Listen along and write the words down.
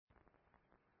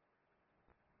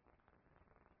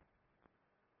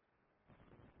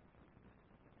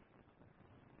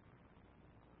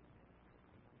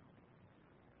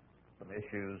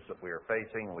issues that we are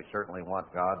facing. We certainly want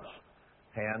God's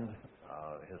hand,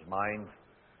 His mind,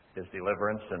 His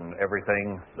deliverance in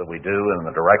everything that we do and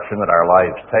the direction that our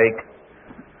lives take.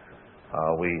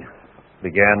 We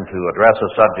began to address a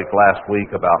subject last week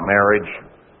about marriage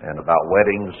and about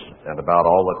weddings and about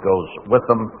all that goes with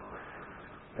them.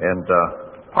 And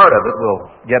part of it we'll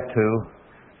get to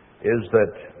is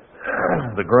that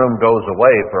the groom goes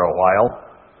away for a while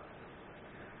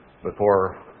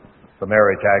before the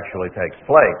marriage actually takes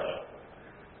place.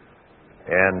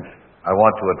 And I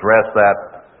want to address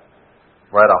that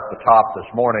right off the top this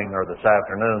morning or this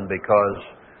afternoon, because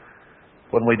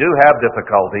when we do have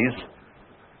difficulties,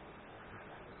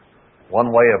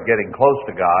 one way of getting close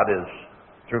to God is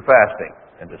through fasting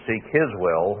and to seek His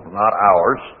will, not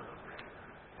ours.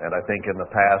 And I think in the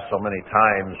past so many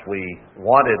times we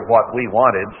wanted what we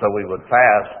wanted, so we would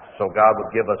fast so God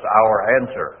would give us our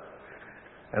answer.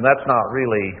 And that's not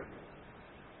really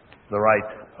the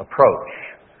right approach.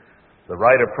 The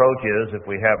right approach is, if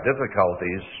we have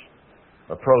difficulties,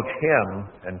 approach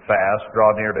Him and fast,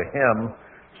 draw near to Him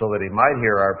so that He might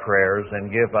hear our prayers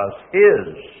and give us His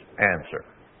answer.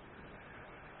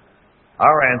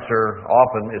 Our answer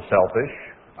often is selfish.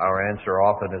 Our answer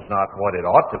often is not what it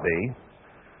ought to be.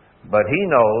 But He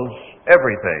knows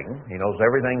everything. He knows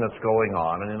everything that's going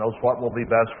on, and He knows what will be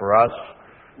best for us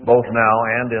both now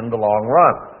and in the long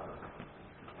run.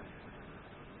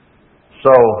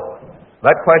 So,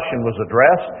 that question was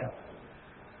addressed.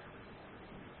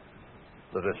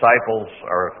 The disciples,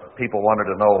 or people wanted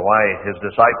to know why His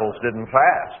disciples didn't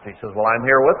fast. He says, well, I'm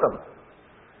here with them.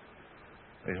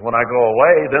 He says, when I go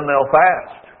away, then they'll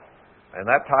fast. And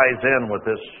that ties in with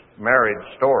this marriage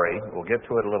story. We'll get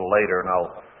to it a little later, and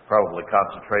I'll probably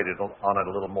concentrate on it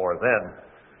a little more then.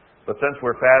 But since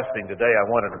we're fasting today, I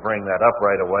wanted to bring that up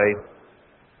right away,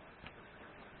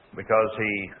 because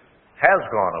He has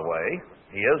gone away.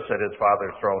 He is at His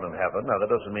Father's throne in heaven. Now, that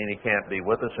doesn't mean He can't be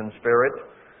with us in spirit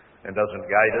and doesn't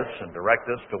guide us and direct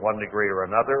us to one degree or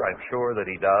another. I'm sure that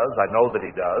He does. I know that He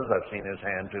does. I've seen His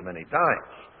hand too many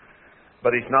times.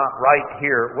 But He's not right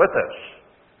here with us.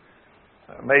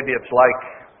 Maybe it's like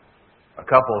a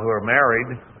couple who are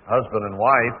married, husband and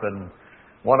wife, and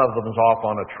one of them is off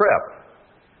on a trip.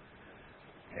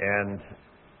 And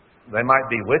they might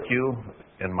be with you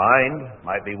in mind,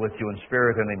 might be with you in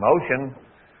spirit and emotion,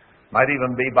 might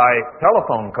even be by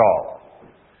telephone call.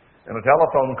 And a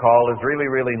telephone call is really,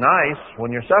 really nice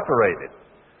when you're separated.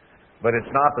 But it's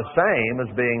not the same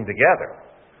as being together.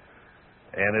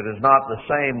 And it is not the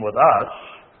same with us,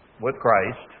 with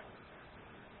Christ.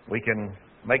 We can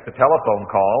make the telephone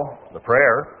call, the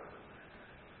prayer,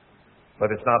 but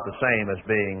it's not the same as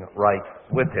being right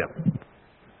with Him.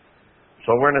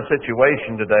 So we're in a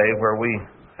situation today where we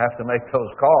have to make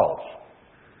those calls.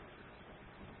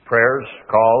 Prayers,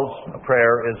 calls. A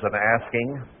prayer is an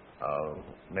asking.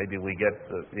 Maybe we get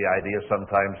the idea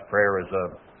sometimes prayer is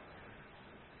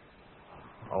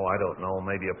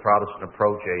maybe a Protestant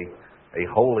approach, a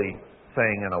holy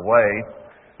thing in a way.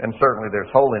 And certainly there's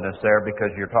holiness there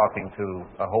because you're talking to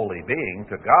a holy being,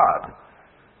 to God.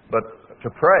 But to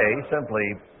pray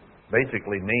simply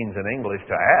basically means in English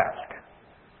to ask.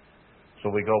 So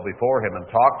we go before Him and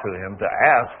talk to Him to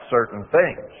ask certain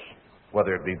things,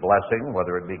 whether it be blessing,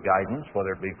 whether it be guidance,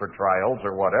 whether it be for trials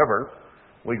or whatever.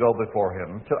 We go before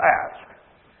Him to ask.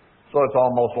 So it's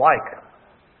almost like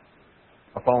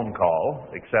a phone call,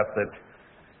 except that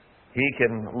He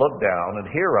can look down and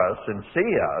hear us and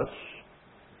see us,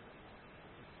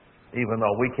 even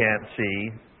though we can't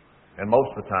see, and most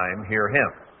of the time, hear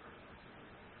Him.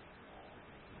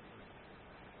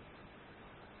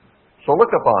 So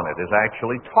look upon it as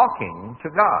actually talking to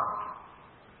God.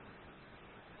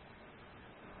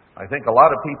 I think a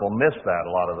lot of people miss that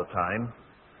a lot of the time.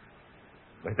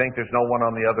 They think there's no one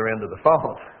on the other end of the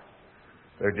phone.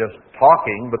 They're just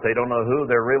talking, but they don't know who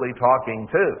they're really talking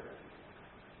to.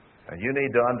 And you need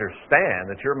to understand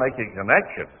that you're making a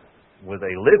connection with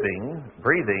a living,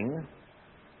 breathing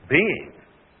being,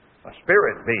 a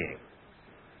spirit being.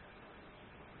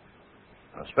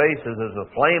 A space is as a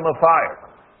flame of fire.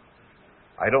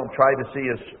 I don't try to see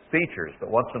His features,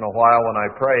 but once in a while when I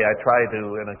pray, I try to,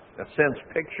 in a sense,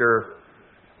 picture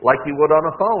like you would on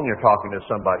a phone. You're talking to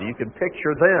somebody. You can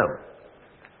picture them.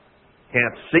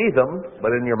 Can't see them,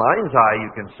 but in your mind's eye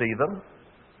you can see them.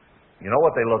 You know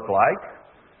what they look like.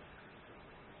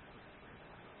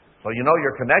 So you know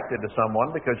you're connected to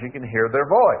someone because you can hear their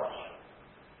voice.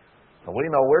 So we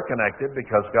know we're connected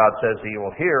because God says He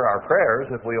will hear our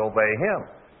prayers if we obey Him.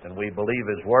 And we believe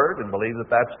His Word and believe that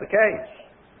that's the case.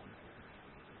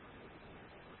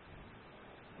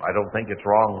 I don't think it's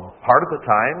wrong part of the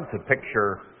time to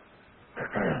picture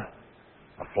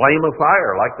A flame of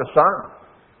fire like the sun.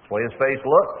 That's the way his face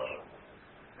looks.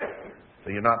 So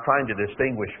you're not trying to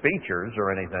distinguish features or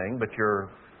anything, but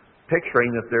you're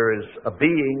picturing that there is a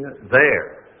being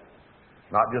there.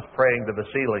 Not just praying to the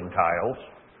ceiling tiles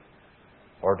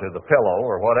or to the pillow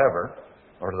or whatever,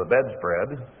 or to the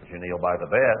bedspread as you kneel by the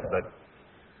bed, but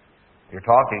you're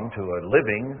talking to a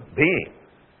living being.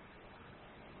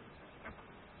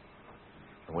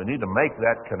 And we need to make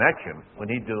that connection. We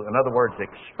need to, in other words,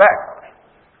 expect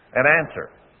an answer.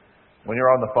 When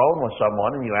you're on the phone with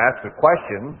someone and you ask a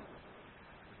question,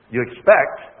 you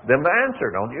expect them to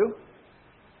answer, don't you?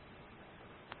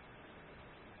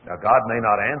 Now, God may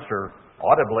not answer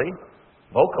audibly,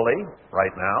 vocally,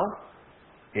 right now.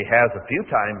 He has a few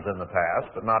times in the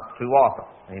past, but not too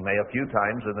often. He may a few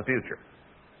times in the future,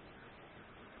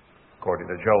 according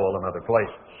to Joel and other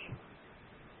places.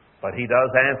 But He does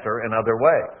answer in other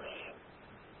ways.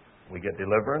 We get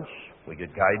deliverance, we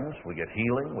get guidance, we get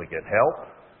healing, we get help.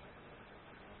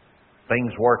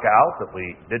 Things work out that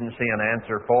we didn't see an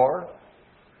answer for.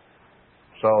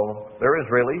 So there is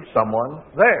really someone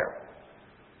there.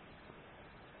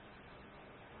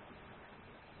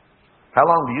 How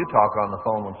long do you talk on the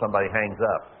phone when somebody hangs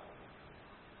up?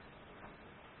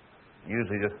 You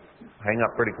usually just hang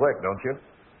up pretty quick, don't you?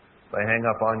 They hang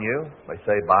up on you, they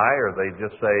say bye, or they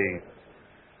just say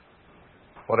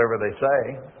whatever they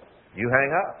say. You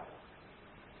hang up.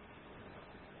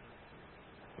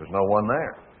 There's no one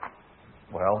there.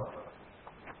 Well,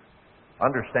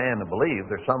 understand and believe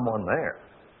there's someone there.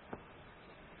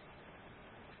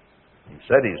 He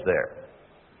said He's there.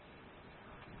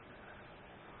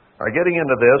 All right, getting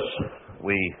into this,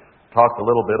 we talked a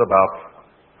little bit about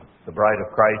the bride of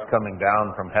Christ coming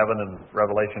down from heaven in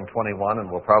Revelation 21,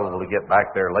 and we'll probably get back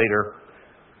there later.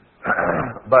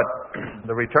 But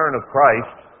the return of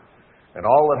Christ and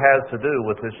all it has to do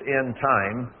with this end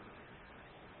time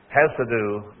has to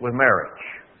do with marriage.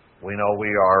 We know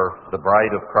we are the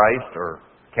bride of Christ, or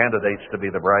candidates to be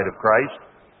the bride of Christ.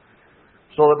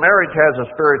 So that marriage has a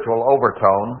spiritual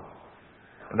overtone.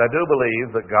 And I do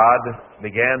believe that God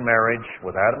began marriage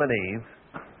with Adam and Eve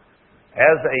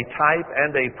as a type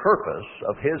and a purpose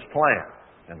of His plan,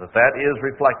 and that is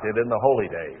reflected in the holy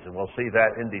days. And we'll see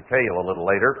that in detail a little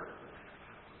later.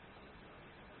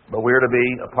 But we're to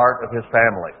be a part of His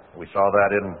family. We saw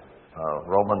that in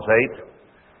Romans 8,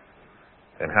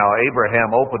 and how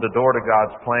Abraham opened the door to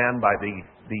God's plan by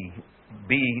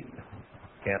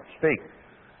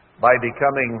by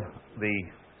becoming the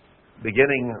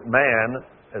beginning man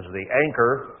as the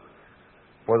anchor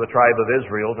for the tribe of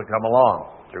Israel to come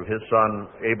along through his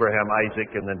son Abraham, Isaac,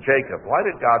 and then Jacob. Why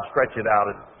did God stretch it out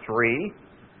at 3?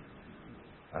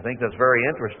 I think that's very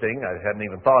interesting. I hadn't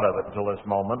even thought of it until this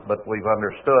moment, but we've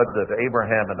understood that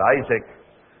Abraham and Isaac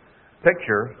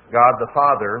picture God the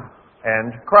Father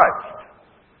and Christ.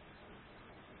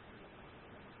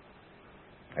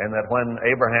 And that when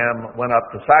Abraham went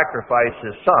up to sacrifice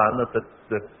his son, that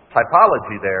the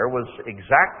typology there was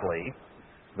exactly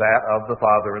that of the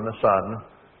Father and the Son,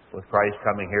 with Christ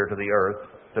coming here to the earth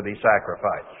to be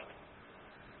sacrificed.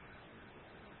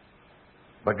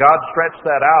 But God stretched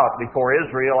that out before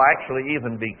Israel actually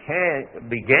even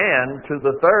began to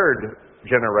the third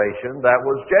generation, that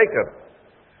was Jacob.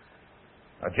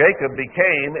 Now, Jacob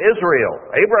became Israel.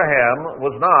 Abraham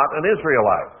was not an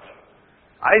Israelite.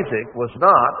 Isaac was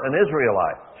not an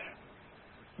Israelite.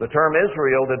 The term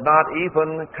Israel did not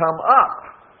even come up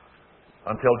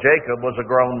until Jacob was a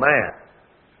grown man.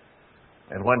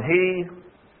 And when he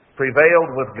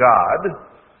prevailed with God,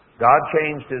 God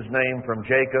changed his name from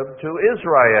Jacob to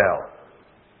Israel.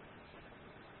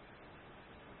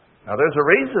 Now there's a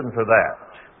reason for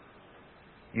that.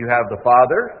 You have the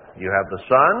Father, you have the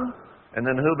Son, and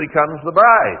then who becomes the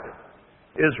bride?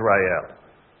 Israel.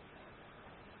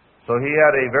 So He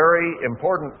had a very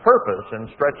important purpose in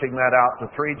stretching that out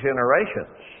to 3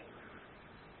 generations.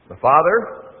 The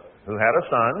Father, who had a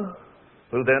Son,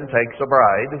 who then takes a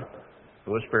bride,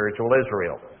 who is spiritual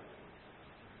Israel.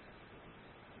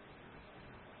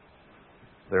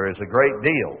 There is a great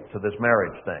deal to this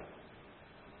marriage thing.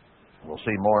 We'll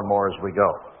see more and more as we go.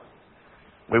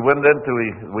 We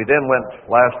then went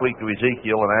last week to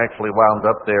Ezekiel and actually wound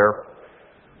up there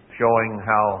showing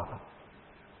how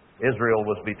Israel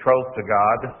was betrothed to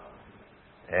God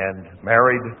and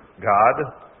married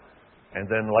God, and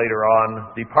then later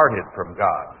on departed from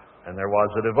God, and there was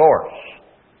a divorce.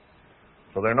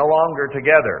 So they're no longer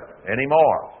together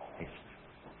anymore.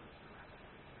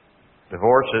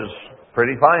 Divorce is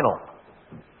pretty final.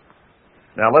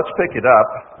 Now let's pick it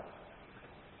up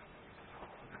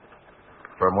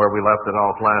from where we left it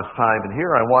off last time. And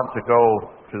here I want to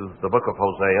go to the book of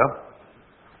Hosea.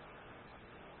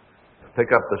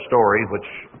 pick up the story, which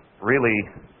really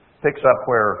picks up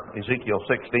where Ezekiel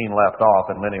 16 left off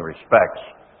in many respects.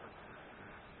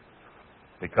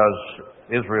 Because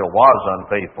Israel was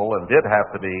unfaithful and did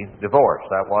have to be divorced.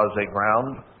 That was a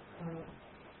ground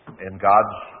in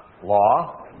God's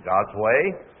law, in God's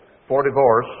way, for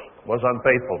divorce was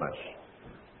unfaithfulness.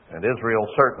 And Israel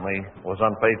certainly was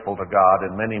unfaithful to God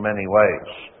in many, many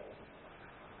ways.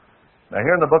 Now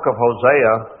here in the book of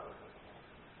Hosea,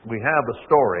 we have the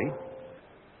story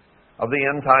of the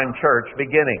end-time church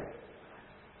beginning.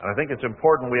 And I think it's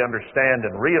important we understand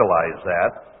and realize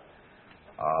that.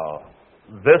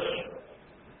 This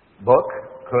book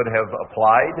could have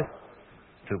applied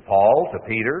to Paul, to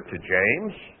Peter, to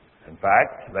James. In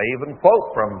fact, they even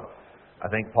quote from, I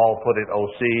think Paul put it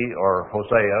OC or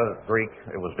Hosea, Greek,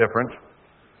 it was different.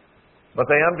 But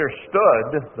they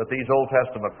understood that these Old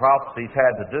Testament prophecies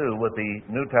had to do with the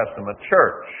New Testament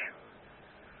church.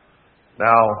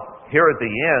 Now, here at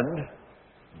the end,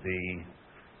 the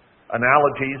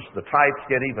analogies, the types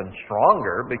get even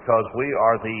stronger because we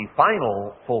are the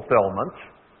final fulfillment,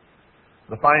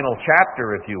 the final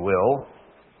chapter, if you will,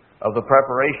 of the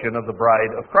preparation of the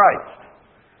bride of Christ.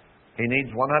 He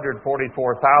needs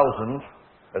 144,000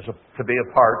 to be a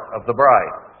part of the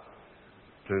bride,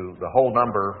 to the whole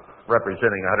number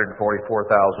representing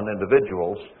 144,000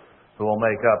 individuals who will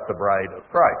make up the bride of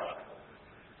Christ.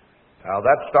 Now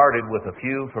that started with a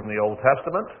few from the Old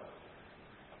Testament.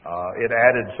 It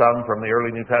added some from the early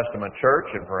New Testament church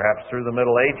and perhaps through the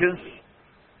Middle Ages.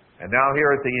 And now here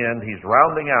at the end, he's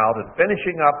rounding out and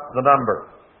finishing up the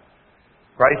number.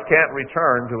 Christ can't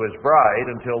return to his bride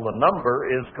until the number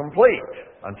is complete,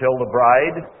 until the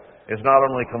bride is not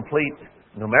only complete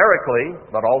numerically,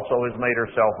 but also has made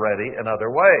herself ready in other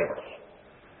ways.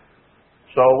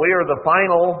 So we are the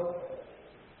final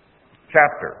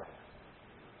chapter.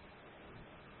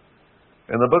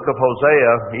 In the book of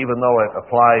Hosea, even though it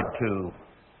applied to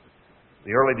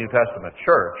the early New Testament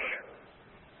church,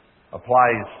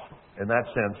 applies in that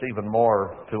sense even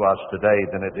more to us today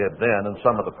than it did then. And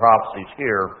some of the prophecies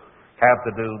here have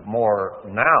to do more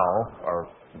now, or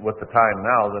with the time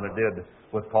now, than it did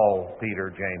with Paul,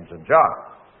 Peter, James, and John.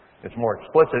 It's more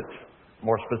explicit,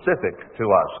 more specific to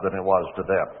us than it was to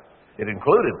them. It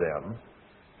included them,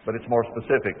 but it's more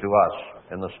specific to us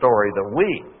in the story that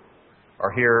we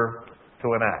are here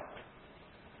to enact.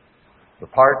 The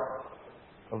part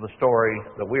of the story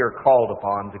that we are called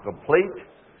upon to complete,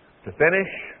 to finish,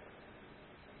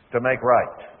 to make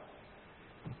right.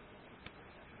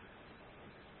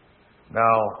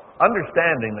 Now,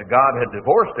 understanding that God had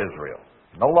divorced Israel,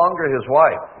 no longer his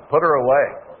wife, put her away.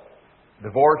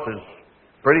 Divorce is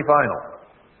pretty final.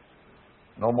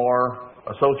 No more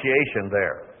association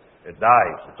there. It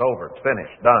dies. It's over. It's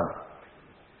finished. Done.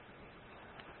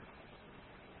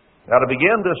 Now, to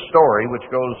begin this story, which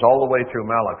goes all the way through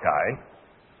Malachi,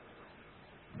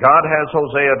 God has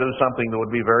Hosea do something that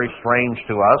would be very strange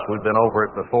to us. We've been over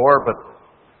it before, but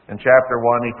in chapter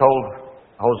 1, he told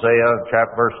Hosea,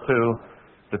 verse 2,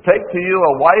 to take to you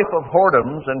a wife of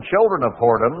whoredoms and children of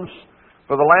whoredoms,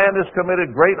 for the land has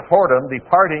committed great whoredom,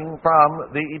 departing from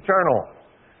the eternal.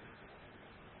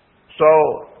 So,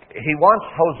 he wants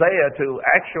Hosea to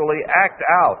actually act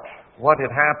out what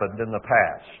had happened in the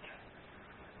past.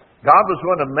 God was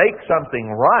going to make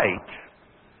something right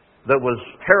that was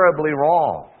terribly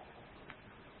wrong,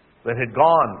 that had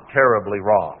gone terribly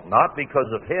wrong, not because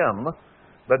of him,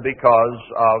 but because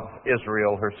of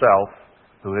Israel herself,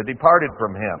 who had departed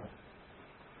from him.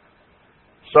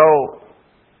 So,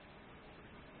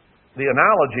 the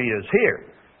analogy is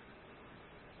here,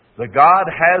 that God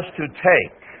has to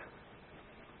take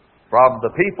from the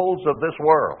peoples of this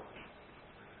world,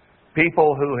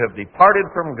 people who have departed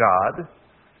from God.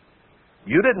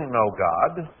 You didn't know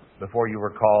God before you were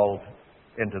called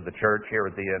into the church here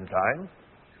at the end time.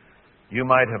 You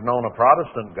might have known a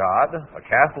Protestant God, a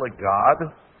Catholic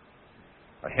God,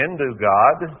 a Hindu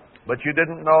God, but you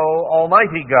didn't know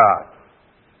Almighty God.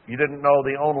 You didn't know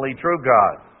the only true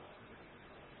God.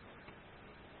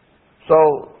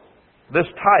 So, this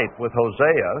type with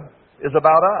Hosea is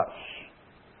about us.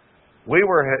 We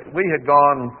had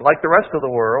gone, like the rest of the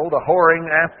world, a-whoring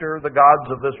after the gods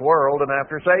of this world and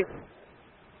after Satan.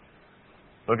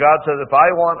 So God says, if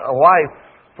I want a wife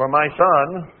for my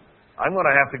son, I'm going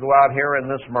to have to go out here in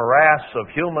this morass of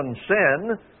human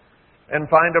sin and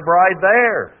find a bride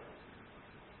there.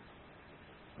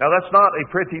 Now that's not a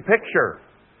pretty picture.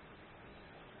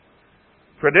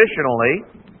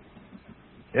 Traditionally,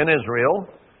 in Israel,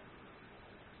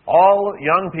 all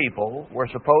young people were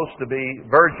supposed to be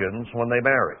virgins when they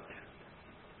married.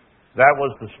 That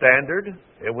was the standard.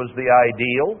 It was the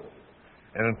ideal.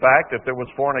 And in fact, if there was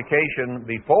fornication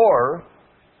before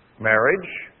marriage,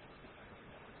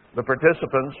 the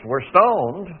participants were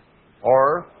stoned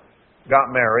or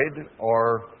got married,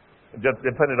 or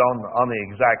depended on the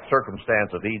exact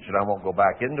circumstance of each, and I won't go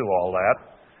back into all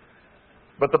that.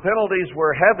 But the penalties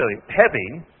were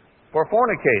heavy for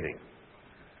fornicating.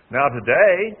 Now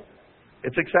today,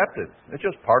 it's accepted. It's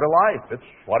just part of life. It's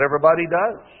what everybody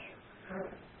does.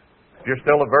 If you're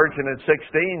still a virgin at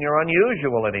 16, you're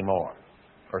unusual anymore,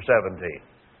 or 17.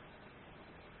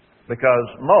 Because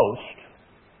most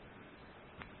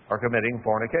are committing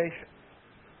fornication.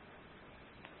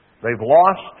 They've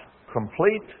lost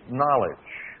complete knowledge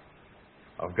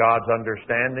of God's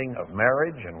understanding of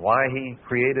marriage and why He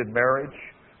created marriage,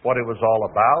 what it was all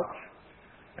about.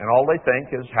 And all they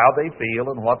think is how they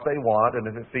feel and what they want, and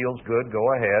if it feels good, go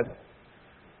ahead.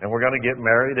 And we're going to get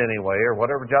married anyway, or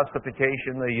whatever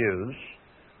justification they use.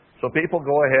 So people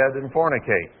go ahead and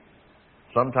fornicate.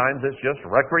 Sometimes it's just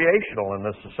recreational in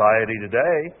this society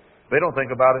today. They don't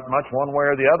think about it much one way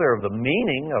or the other of the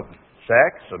meaning of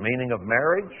sex, the meaning of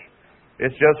marriage.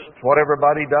 It's just what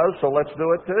everybody does, so let's do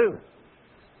it too.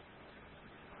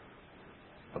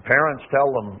 The parents tell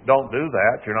them, don't do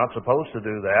that. You're not supposed to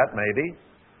do that, maybe.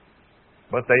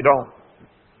 But they don't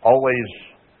always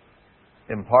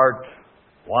impart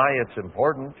why it's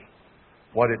important,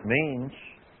 what it means,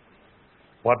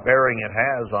 what bearing it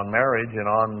has on marriage and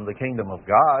on the kingdom of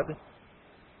God,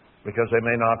 because they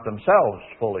may not themselves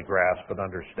fully grasp and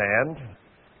understand.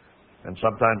 And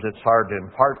sometimes it's hard to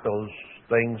impart those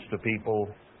things to people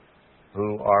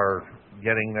who are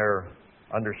getting their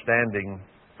understanding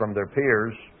from their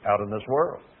peers out in this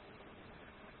world.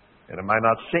 And it might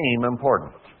not seem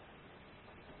important.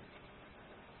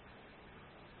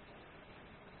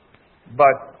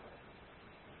 But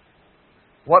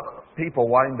what people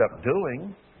wind up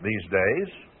doing these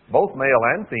days, both male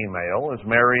and female, is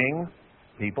marrying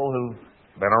people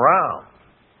who've been around.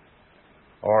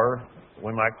 Or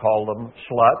we might call them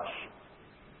sluts,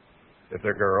 if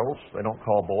they're girls. They don't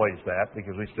call boys that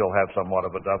because we still have somewhat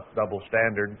of a double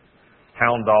standard.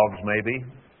 Hound dogs, maybe,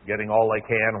 getting all they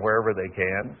can wherever they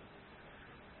can.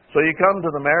 So you come to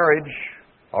the marriage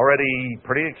already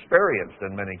pretty experienced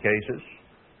in many cases.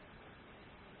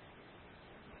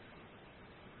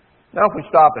 Now, if we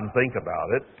stop and think about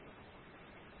it,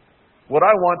 would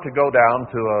I want to go down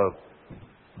to a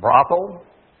brothel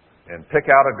and pick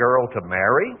out a girl to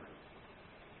marry?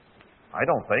 I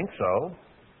don't think so.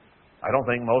 I don't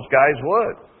think most guys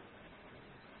would.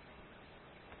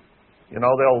 You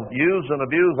know, they'll use and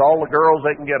abuse all the girls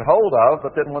they can get hold of,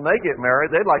 but then when they get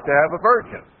married, they'd like to have a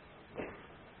virgin.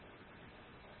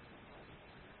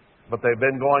 But they've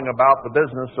been going about the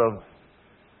business of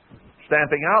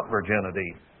stamping out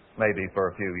virginity maybe for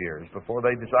a few years before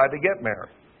they decide to get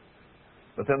married.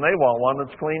 But then they want one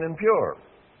that's clean and pure.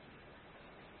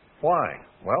 Why?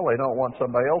 Well, they don't want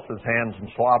somebody else's hands and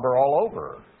slobber all over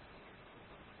her.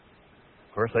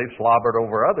 Of course, they've slobbered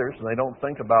over others, and they don't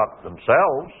think about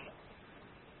themselves.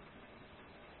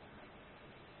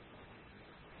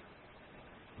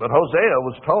 But Hosea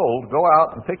was told, go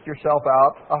out and pick yourself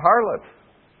out a harlot.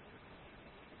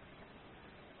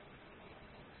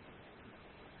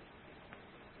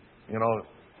 You know,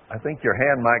 I think your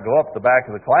hand might go up the back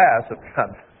of the class if God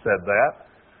said that.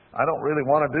 I don't really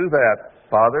want to do that,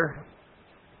 Father.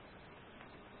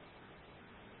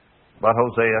 But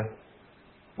Hosea,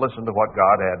 listen to what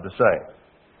God had to say.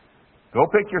 Go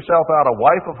pick yourself out a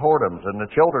wife of whoredoms and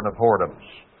the children of whoredoms.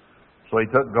 So he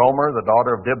took Gomer, the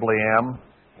daughter of Diblaim,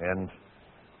 and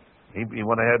he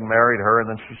went ahead and married her, and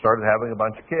then she started having a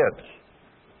bunch of kids.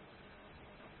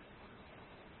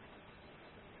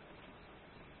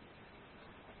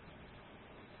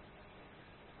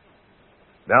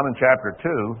 Down in chapter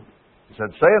 2, he said,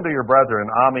 say unto your brethren,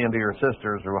 Ami, unto your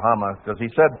sisters, Ruhamah, because he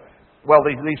said, well,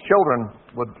 these children,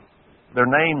 their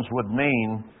names would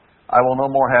mean, I will no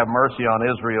more have mercy on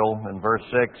Israel, in verse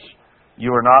 6.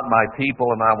 You are not my people,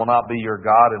 and I will not be your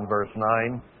God, in verse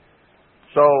 9.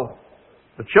 So,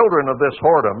 the children of this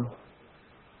whoredom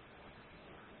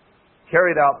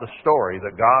carried out the story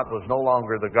that God was no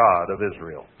longer the God of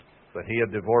Israel, that He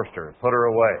had divorced her, put her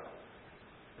away,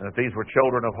 and that these were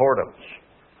children of whoredoms.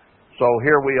 So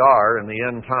here we are in the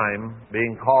end time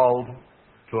being called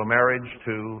to a marriage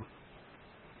to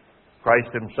Christ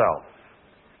Himself.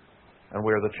 And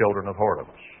we're the children of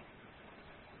whoredoms.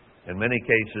 In many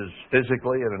cases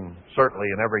physically and certainly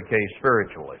in every case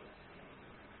spiritually.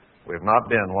 We have not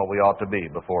been what we ought to be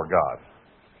before God.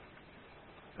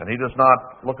 And He does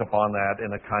not look upon that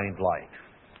in a kind light.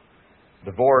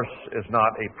 Divorce is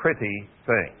not a pretty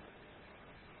thing.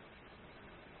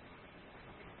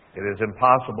 It is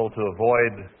impossible to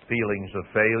avoid feelings of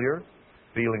failure,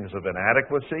 feelings of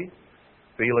inadequacy,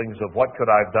 feelings of what could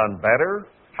I have done better,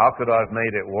 how could I have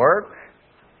made it work.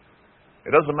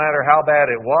 It doesn't matter how bad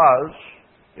it was,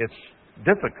 it's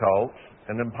difficult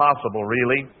and impossible,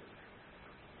 really,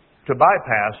 to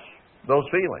bypass those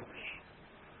feelings.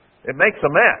 It makes a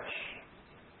mess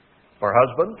for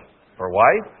husband, for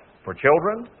wife, for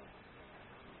children,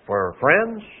 for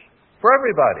friends, for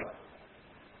everybody.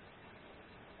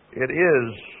 It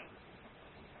is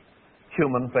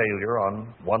human failure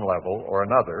on one level or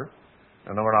another,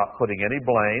 and we're not putting any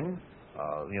blame.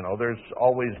 There's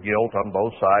always guilt on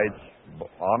both sides.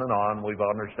 On and on, we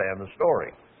understand the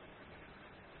story.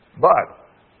 But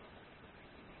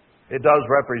it does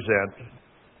represent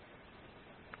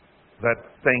that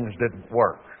things didn't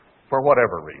work for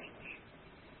whatever reasons.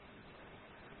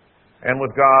 And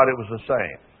with God, it was the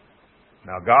same.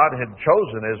 Now, God had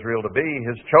chosen Israel to be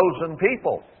His chosen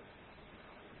people.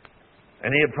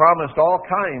 And He had promised all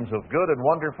kinds of good and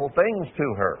wonderful things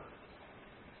to her.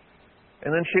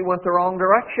 And then she went the wrong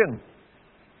direction.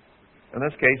 In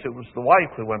this case, it was the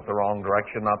wife who went the wrong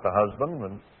direction, not the husband.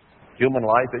 And human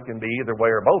life, it can be either way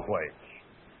or both ways.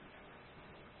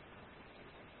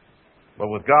 But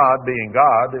with God being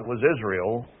God, it was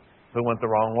Israel who went the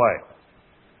wrong way.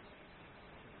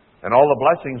 And all the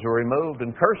blessings were removed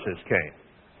and curses came.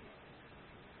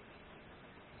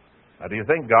 Now, do you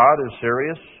think God is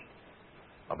serious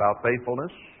about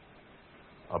faithfulness,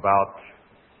 about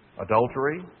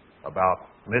adultery, about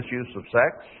misuse of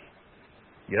sex?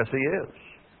 Yes, He is.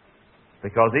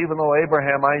 Because even though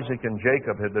Abraham, Isaac, and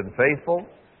Jacob had been faithful,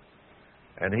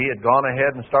 and He had gone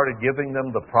ahead and started giving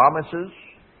them the promises,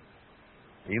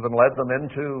 even led them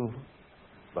into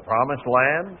the promised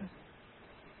land,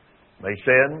 they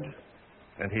sinned,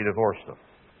 and He divorced them.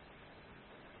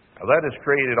 Now, that has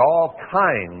created all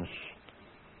kinds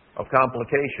of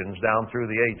complications down through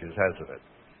the ages, hasn't it?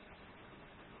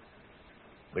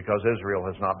 Because Israel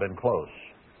has not been close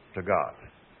to God.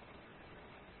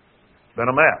 It's been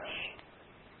a mess.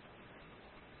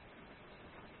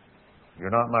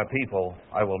 You're not my people,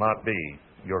 I will not be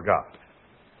your God.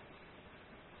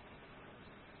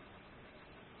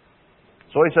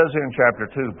 So He says here in chapter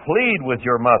 2, plead with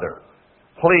your mother.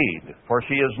 Plead, for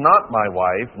she is not my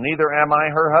wife, neither am I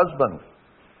her husband.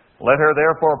 Let her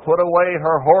therefore put away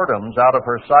her whoredoms out of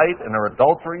her sight and her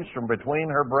adulteries from between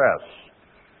her breasts,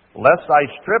 lest I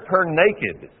strip her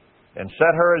naked and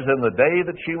set her as in the day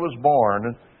that she was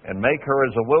born, and make her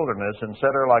as a wilderness, and set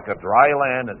her like a dry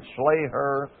land, and slay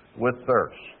her with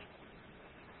thirst.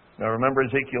 Now remember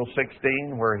Ezekiel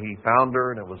 16, where He found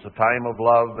her, and it was a time of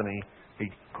love, and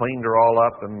He cleaned her all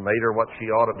up and made her what she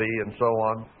ought to be, and so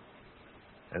on.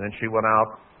 And then she went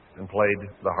out and played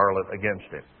the harlot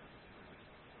against Him.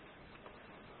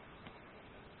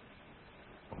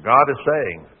 God is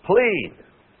saying, plead.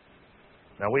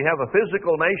 Now we have a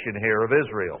physical nation here of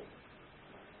Israel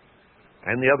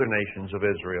and the other nations of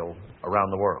Israel around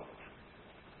the world.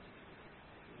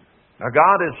 Now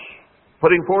God is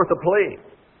putting forth a plea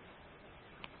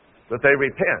that they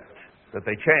repent, that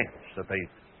they change, that they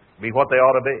be what they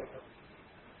ought to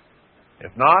be.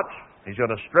 If not, He's going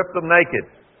to strip them naked,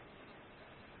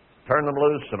 turn them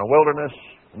loose in a wilderness,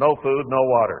 no food, no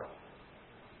water.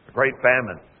 A great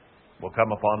famine will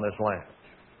come upon this land.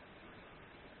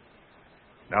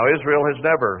 Now, Israel has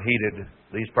never heeded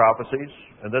these prophecies,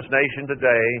 and this nation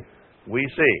today, we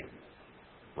see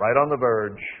right on the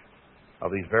verge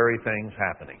of these very things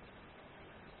happening.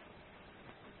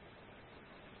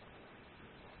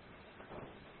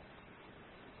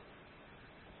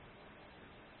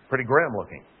 Pretty grim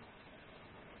looking.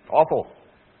 Awful.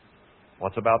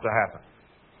 What's about to happen?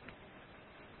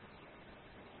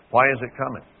 Why is it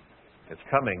coming? It's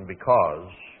coming because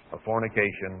of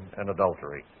fornication and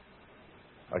adultery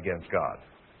against God.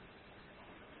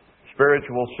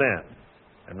 Spiritual sin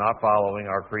and not following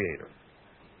our Creator.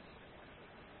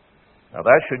 Now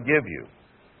that should give you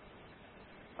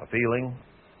a feeling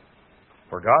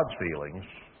for God's feelings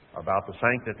about the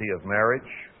sanctity of marriage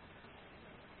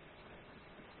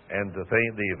and the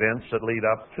events that lead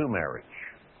up to marriage,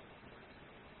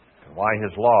 and why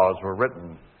His laws were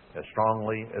written as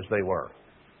strongly as they were.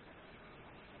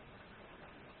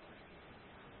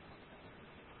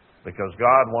 Because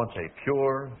God wants a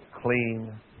pure,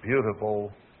 clean,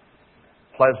 beautiful,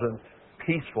 pleasant,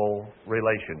 peaceful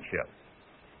relationship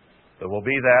that will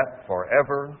be that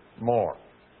forevermore.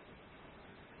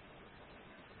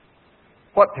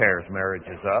 What tears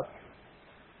marriages up?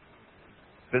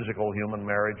 Physical human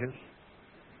marriages.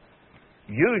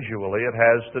 Usually it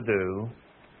has to do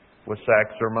with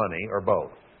sex or money or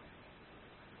both.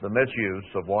 the misuse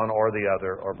of one or the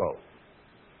other or both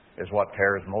is what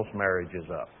tears most marriages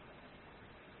up.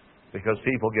 Because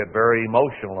people get very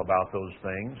emotional about those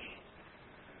things.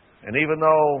 And even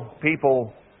though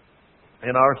people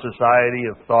in our society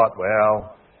have thought,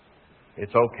 well,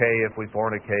 it's okay if we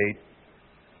fornicate,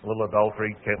 a little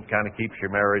adultery kind of keeps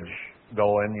your marriage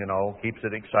going, keeps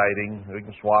it exciting. We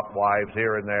can swap wives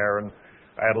here and there and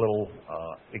add a little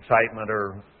excitement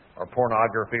or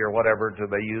pornography or whatever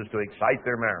they use to excite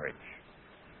their marriage.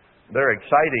 They're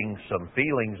exciting some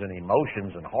feelings and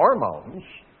emotions and hormones,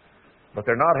 but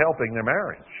they're not helping their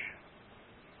marriage.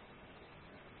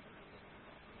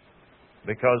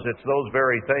 Because it's those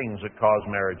very things that cause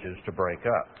marriages to break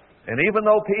up. And even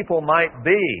though people might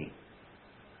be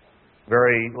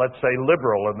very, let's say,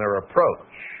 liberal in their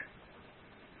approach,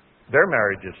 their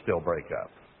marriages still break up.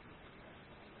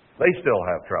 They still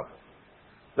have trouble.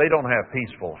 They don't have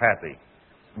peaceful, happy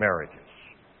marriages.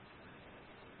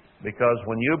 Because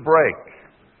when you break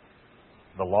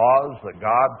the laws that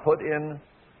God put in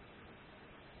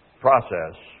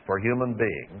process for human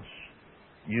beings,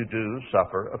 you do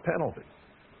suffer a penalty.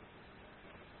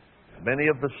 Many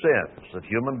of the sins that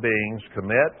human beings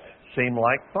commit seem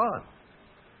like fun.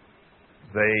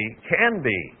 They can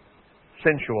be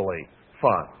sensually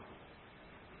fun.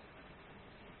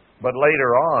 But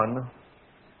later on,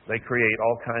 they create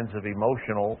all kinds of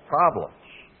emotional problems.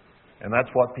 And that's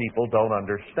what people don't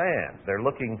understand. They're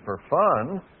looking for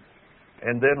fun,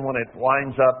 and then when it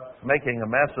winds up making a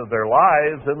mess of their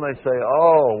lives, then they say,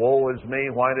 oh, woe is me,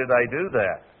 why did I do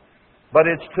that? But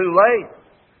it's too late.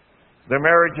 Their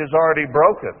marriage is already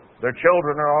broken. Their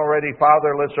children are already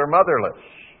fatherless or motherless.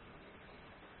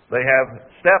 They have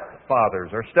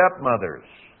stepfathers or stepmothers.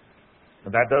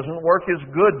 And that doesn't work as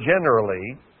good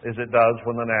generally as it does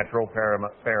when the natural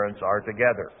parents are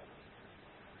together.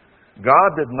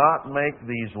 God did not make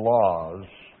these laws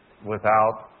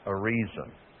without a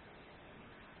reason.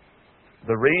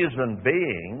 The reason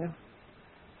being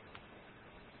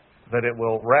that it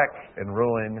will wreck and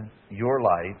ruin your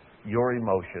life, your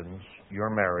emotions, your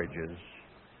marriages,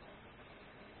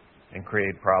 and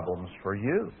create problems for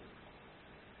you.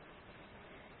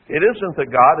 It isn't that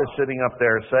God is sitting up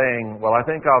there saying, well, I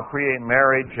think I'll create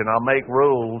marriage and I'll make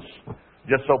rules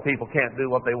just so people can't do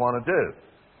what they want to do.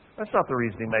 That's not the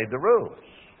reason He made the rules.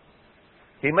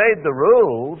 He made the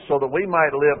rules so that we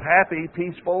might live happy,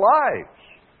 peaceful lives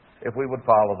if we would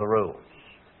follow the rules.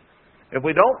 If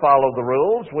we don't follow the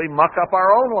rules, we muck up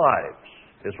our own lives,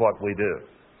 is what we do.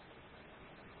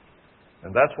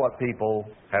 And that's what people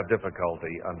have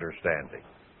difficulty understanding.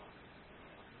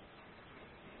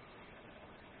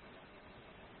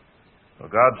 So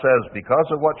God says, because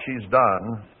of what she's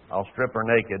done, I'll strip her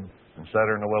naked and set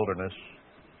her in the wilderness,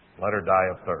 let her die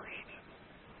of thirst.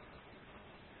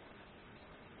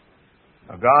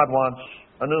 Now God wants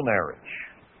a new marriage.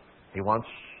 He wants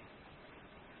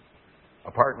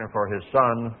a partner for His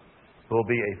Son who will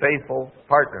be a faithful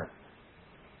partner,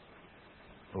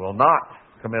 who will not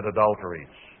commit adulteries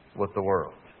with the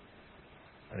world.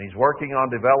 And He's working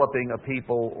on developing a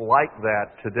people like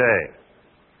that today.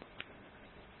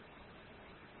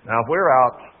 Now, if we're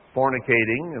out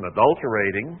fornicating and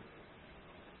adulterating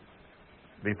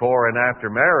before and after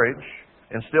marriage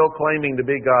and still claiming to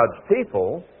be God's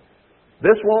people,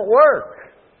 this won't work.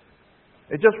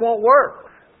 It just won't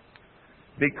work.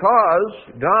 Because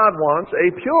God wants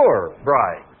a pure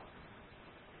bride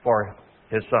for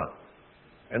His Son.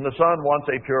 And the Son wants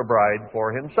a pure bride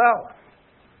for Himself.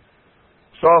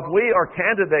 So if we are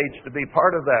candidates to be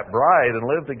part of that bride and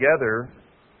live together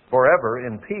forever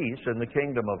in peace in the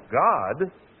kingdom of God,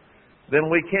 then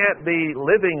we can't be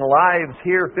living lives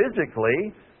here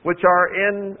physically which are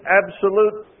in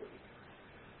absolute,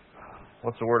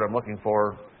 what's the word I'm looking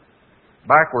for?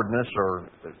 Backwardness or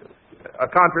a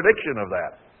contradiction of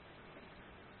that.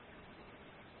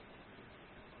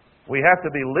 We have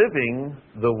to be living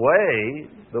the way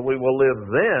that we will live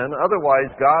then,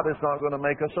 otherwise God is not going to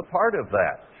make us a part of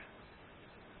that.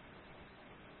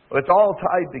 It's all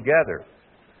tied together.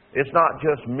 It's not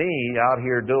just me out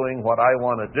here doing what I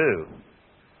want to do.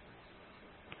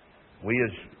 We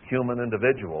as human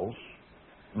individuals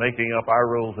making up our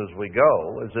rules as we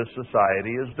go, as this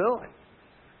society is doing.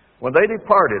 When they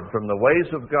departed from the ways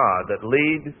of God that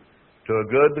lead to a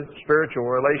good spiritual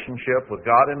relationship with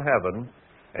God in heaven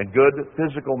and good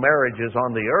physical marriages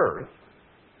on the earth,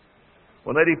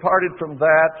 when they departed from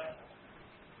that,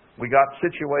 we got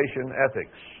situation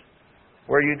ethics,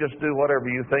 where you just do whatever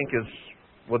you think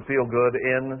would feel good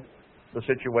in the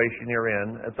situation you're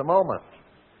in at the moment.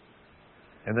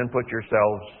 And then put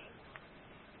yourselves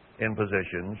in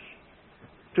positions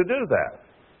to do that.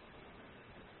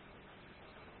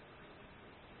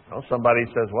 Well, somebody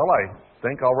says, well, I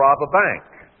think I'll rob a bank.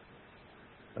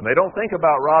 And they don't think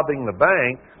about robbing the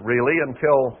bank, really,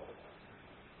 until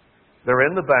they're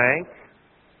in the bank.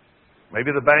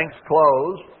 Maybe the bank's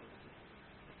closed.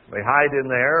 They hide in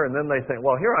there, and then they think,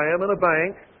 well, here I am in a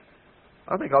bank.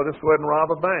 I think I'll just go ahead and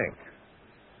rob a bank.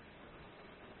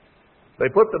 They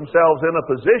put themselves in a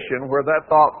position where that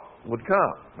thought would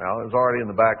come. Now, it was already in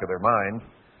the back of their mind,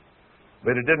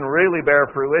 but it didn't really bear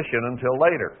fruition until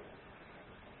later.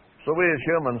 So we as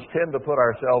humans tend to put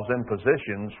ourselves in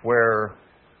positions where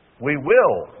we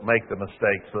will make the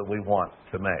mistakes that we want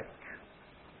to make.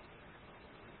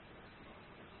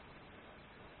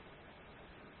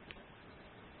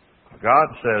 God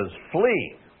says,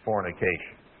 flee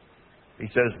fornication. He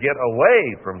says, get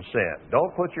away from sin.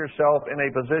 Don't put yourself in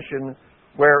a position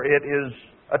where it is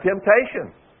a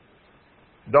temptation.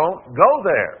 Don't go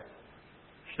there.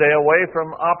 Stay away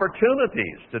from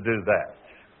opportunities to do that.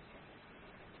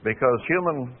 Because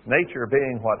human nature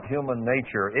being what human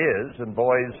nature is, and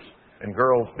boys and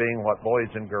girls being what boys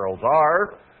and girls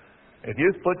are, if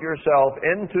you put yourself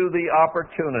into the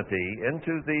opportunity,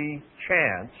 into the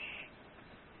chance,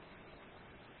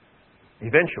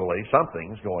 eventually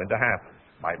something's going to happen.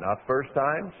 Might not first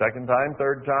time, second time,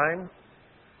 third time.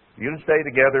 You stay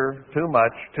together too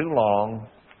much, too long,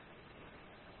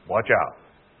 watch out.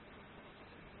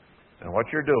 And what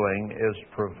you're doing is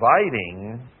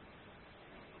providing,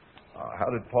 how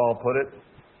did Paul put it?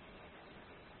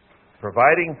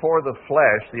 Providing for the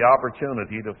flesh the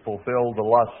opportunity to fulfill the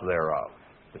lusts thereof,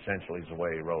 essentially is the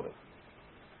way he wrote it.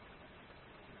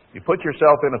 You put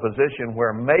yourself in a position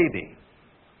where maybe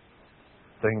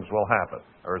things will happen,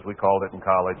 or as we called it in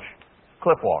college,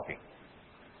 cliff walking.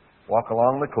 Walk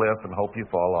along the cliff and hope you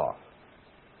fall off.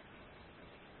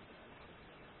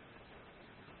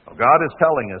 Well, God is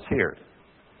telling us here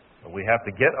that we have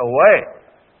to get away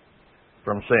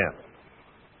from sin.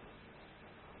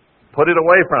 Put it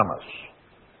away from us.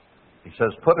 He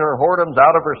says, put her whoredoms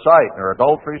out of her sight and her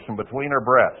adulteries from between her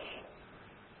breasts.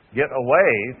 Get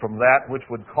away from that which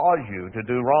would cause you to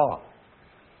do wrong.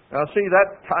 Now see,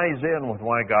 that ties in with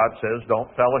why God says don't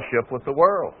fellowship with the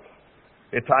world.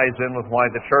 It ties in with why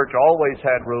the church always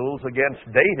had rules against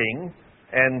dating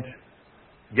and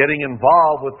getting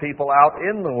involved with people out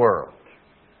in the world.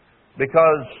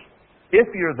 Because if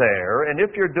you're there and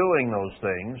if you're doing those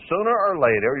things, sooner or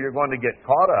later you're going to get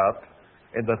caught up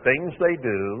in the things they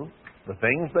do, the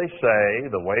things they say,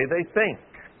 the way they think.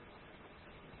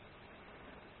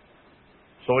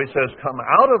 So he says, come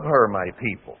out of her, my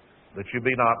people, that you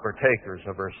be not partakers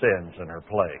of her sins and her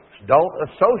plagues. Don't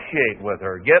associate with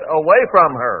her. Get away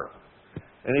from her.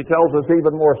 And he tells us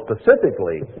even more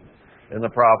specifically in the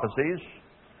prophecies,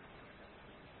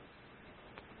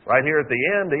 right here at the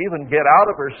end, to even get out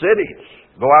of her cities.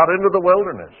 Go out into the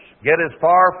wilderness. Get as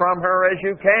far from her as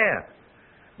you can.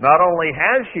 Not only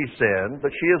has she sinned,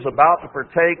 but she is about to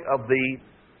partake of the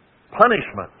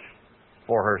punishment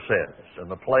for her sins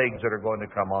and the plagues that are going to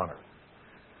come on her.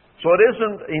 So it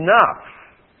isn't enough,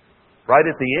 right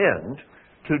at the end,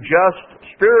 to just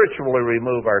spiritually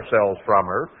remove ourselves from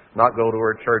her, not go to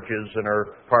her churches and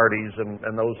her parties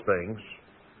and those things,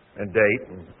 and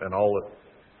date and all that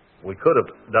we could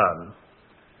have done.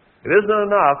 It isn't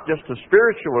enough just to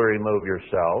spiritually remove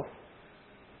yourself.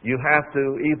 You have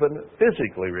to even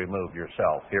physically remove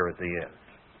yourself here at the end.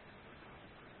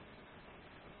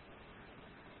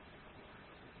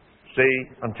 See,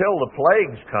 until the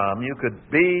plagues come, you could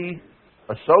be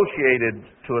associated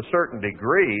to a certain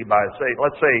degree by,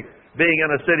 let's say, being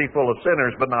in a city full of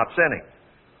sinners but not sinning.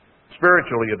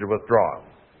 Spiritually, you're withdrawn.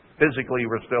 Physically, you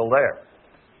were still there.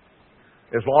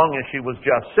 As long as she was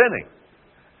just sinning.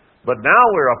 But now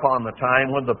we're upon the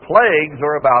time when the plagues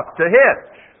are about to hit.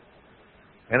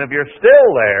 And if you're still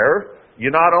there, you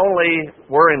not only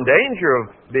were in danger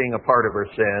of being a part of her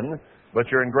sin, but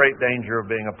you're in great danger of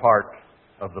being a part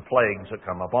of the plagues that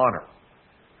come upon her.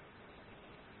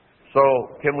 So,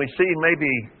 can we see maybe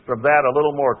from that a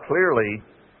little more clearly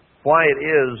why it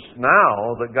is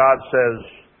now that God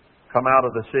says, come out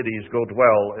of the cities, go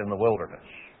dwell in the wilderness?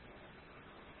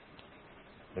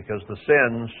 Because the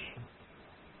sins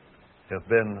have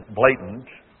been blatant,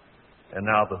 and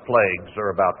now the plagues are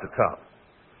about to come.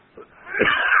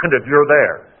 And if you're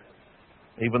there,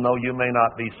 even though you may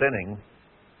not be sinning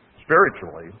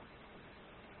spiritually,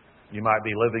 you might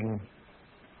be living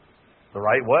the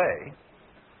right way.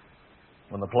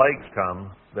 When the plagues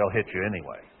come, they'll hit you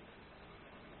anyway.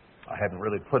 I hadn't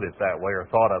really put it that way or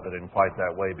thought of it in quite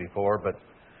that way before, but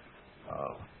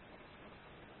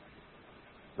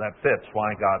that fits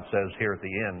why God says here at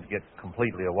the end, get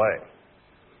completely away.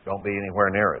 Don't be anywhere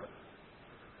near it.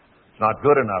 It's not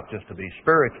good enough just to be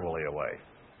spiritually away.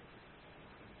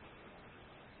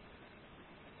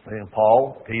 And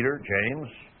Paul, Peter, James,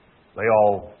 they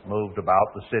all moved about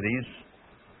the cities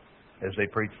as they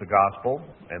preached the gospel,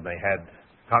 and they had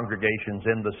congregations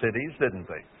in the cities, didn't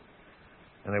they?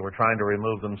 And they were trying to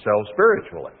remove themselves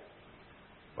spiritually.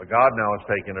 But God now has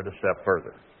taken it a step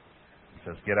further. He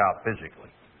says, get out physically,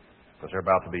 because they're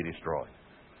about to be destroyed.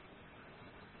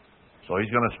 So He's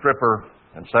going to strip her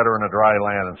and set her in a dry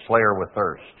land and slay her with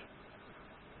thirst.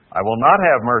 I will not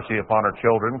have mercy upon her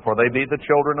children, for they be the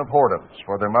children of whoredoms,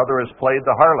 for their mother has played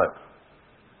the harlot.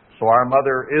 So our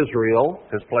mother Israel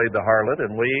has played the harlot,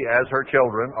 and we, as her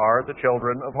children, are the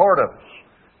children of whoredoms.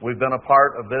 We've been a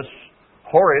part of this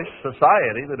whorish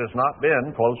society that has not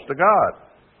been close to God.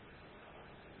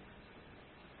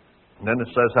 And then it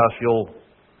says how she'll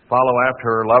follow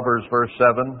after her lovers, verse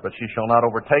 7, but she shall not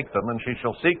overtake them, and she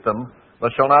shall seek them,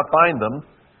 but shall not find them.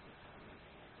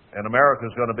 And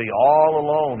America's going to be all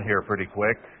alone here pretty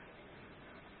quick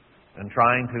and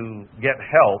trying to get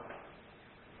help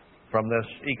from this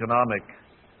economic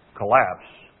collapse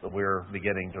that we're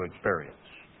beginning to experience.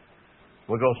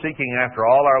 We'll go seeking after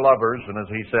all our lovers, and as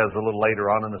he says a little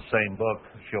later on in the same book,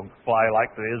 she'll fly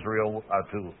like to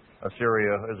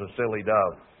Assyria as a silly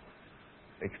dove,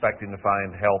 expecting to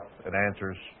find help and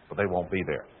answers, but they won't be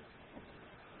there.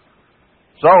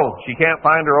 So, she can't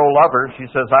find her old lover. She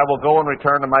says, I will go and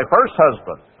return to my first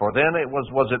husband, for then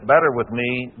was it better with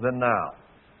me than now.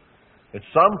 At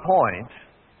some point,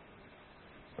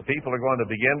 the people are going to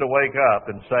begin to wake up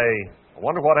and say, I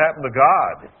wonder what happened to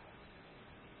God.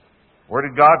 Where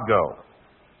did God go?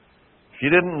 She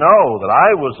didn't know that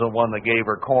I was the one that gave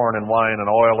her corn and wine and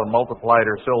oil and multiplied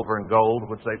her silver and gold,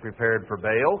 which they prepared for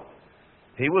Baal.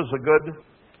 He was a good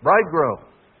bridegroom.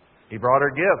 He brought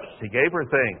her gifts. He gave her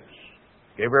things.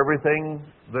 Gave her everything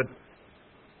that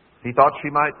he thought she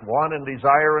might want and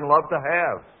desire and love to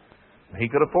have. He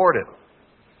could afford it.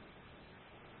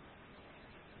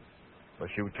 But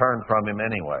she turned from him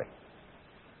anyway.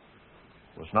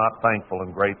 Was not thankful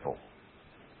and grateful.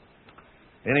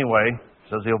 Anyway,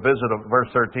 says he'll visit, verse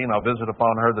 13, I'll visit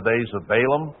upon her the days of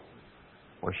Balaam,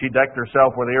 where she decked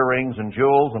herself with earrings and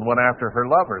jewels and went after her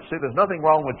lovers. See, there's nothing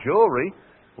wrong with jewelry.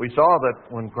 We saw that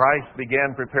when Christ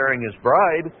began preparing His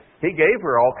bride, He gave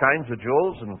her all kinds of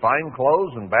jewels and fine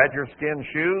clothes and badger skin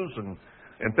shoes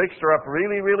and fixed her up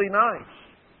really, really nice.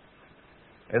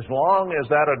 As long as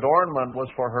that adornment was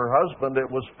for her husband, it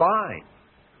was fine.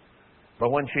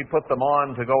 But when she put them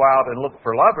on to go out and look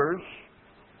for lovers,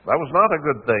 that was not a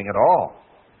good thing at all.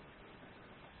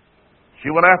 She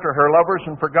went after her lovers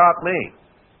and forgot me.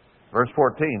 Verse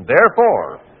 14,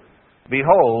 therefore,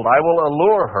 behold, I will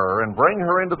allure her and bring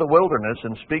her into the wilderness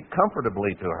and speak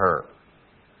comfortably to her.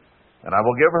 And I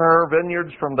will give her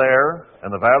vineyards from there,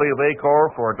 and the valley of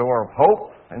Achor for a door of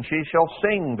hope, and she shall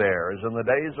sing there as in the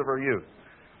days of her youth.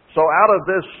 So out of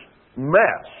this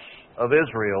mess of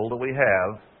Israel that we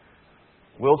have,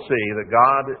 we'll see that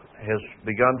God has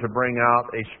begun to bring out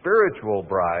a spiritual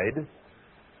bride,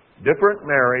 different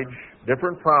marriage,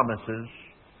 different promises,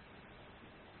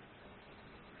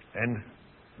 and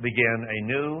begin a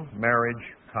new marriage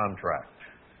contract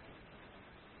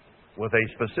with a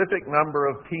specific number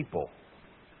of people.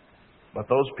 But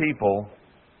those people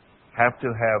have to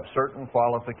have certain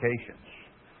qualifications.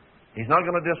 He's not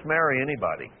going to just marry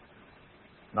anybody.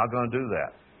 Not going to do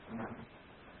that.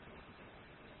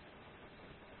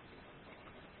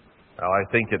 Now, I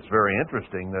think it's very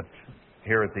interesting that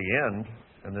here at the end,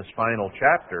 in this final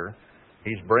chapter,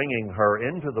 He's bringing her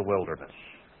into the wilderness.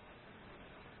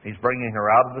 He's bringing her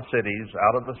out of the cities,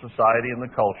 out of the society and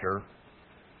the culture,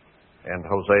 and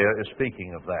Hosea is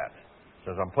speaking of that. He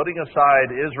says, I'm putting aside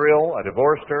Israel. I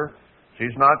divorced her.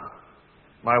 She's not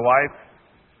my wife.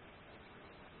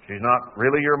 She's not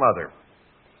really your mother.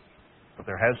 But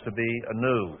there has to be a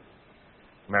new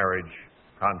marriage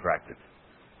contracted.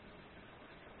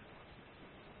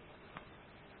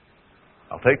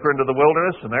 I'll take her into the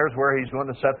wilderness, and there's where He's going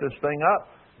to set this thing up,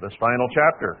 this final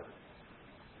chapter.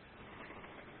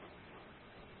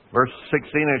 Verse 16,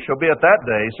 it shall be at that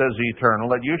day, says the Eternal,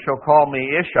 that you shall call me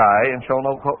Ishai, and shall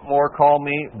no more call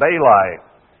me Bali.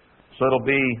 So it'll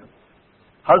be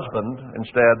husband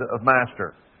instead of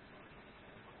master.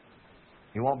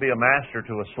 You won't be a master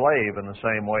to a slave in the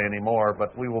same way anymore,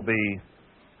 but we will be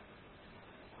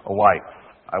a wife.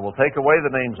 I will take away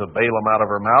the names of Balaam out of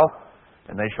her mouth,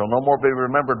 and they shall no more be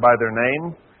remembered by their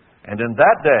name. And in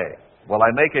that day will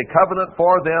I make a covenant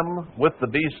for them with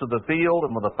the beasts of the field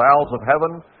and with the fowls of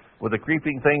heaven, with the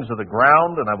creeping things of the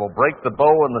ground, and I will break the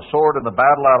bow and the sword and the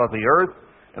battle out of the earth,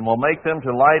 and will make them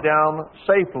to lie down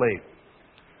safely.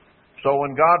 So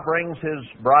when God brings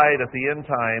His bride at the end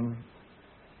time,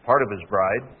 part of His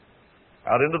bride,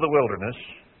 out into the wilderness,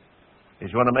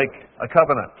 He's going to make a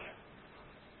covenant.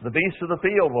 The beasts of the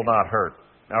field will not hurt.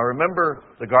 Now remember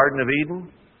the Garden of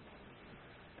Eden?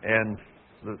 And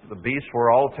the beasts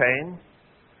were all tame.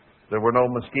 There were no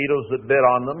mosquitoes that bit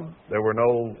on them. There were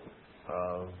no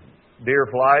deer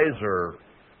flies or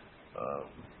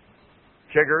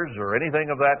chiggers or anything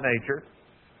of that nature.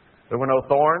 There were no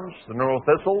thorns. There were no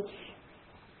thistles.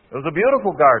 It was a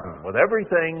beautiful garden with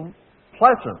everything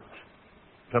pleasant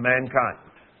to mankind.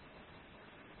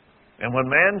 And when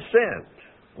man sinned,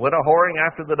 went a-whoring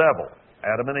after the devil,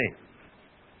 Adam and Eve,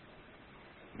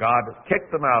 God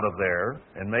kicked them out of there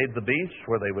and made the beasts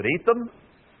where they would eat them,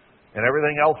 and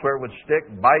everything else where it would stick,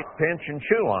 bite, pinch, and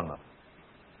chew on them.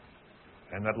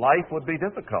 And that life would be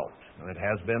difficult, and it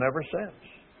has been ever since.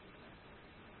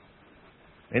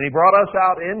 And He brought us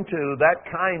out into that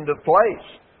kind of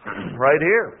place right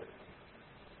here.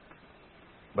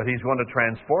 But He's going to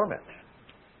transform it.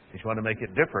 He's going to make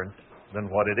it different than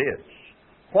what it is.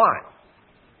 Why?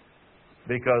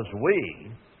 Because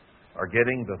we are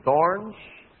getting the thorns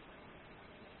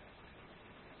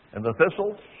and the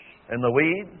thistles and the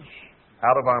weeds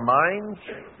out of our minds,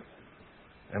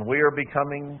 and we are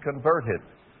becoming converted.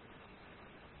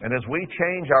 And as we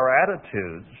change our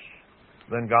attitudes,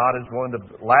 then God is going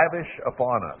to lavish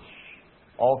upon us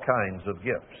all kinds of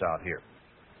gifts out here.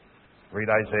 Read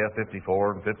Isaiah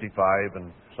 54 and 55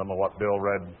 and some of what Bill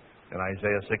read in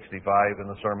Isaiah 65 in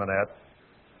the sermonette.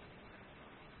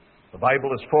 The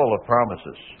Bible is full of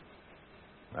promises.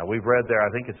 Now we've read there,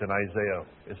 I think it's in Isaiah,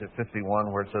 is it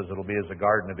 51, where it says it'll be as the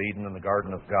Garden of Eden and the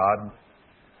Garden of God.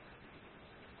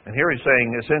 And here He's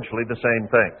saying essentially the same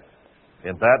thing.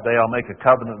 In that day I'll make a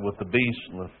covenant with the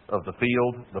beasts of the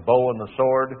field, the bow and the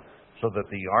sword, so that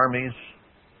the armies,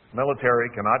 military,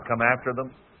 cannot come after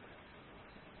them.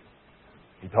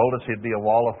 He told us He'd be a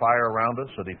wall of fire around us,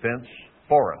 a defense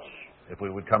for us, if we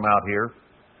would come out here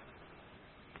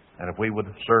and if we would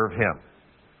serve Him.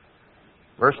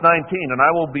 Verse 19, and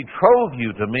I will betroth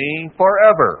you to me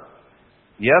forever.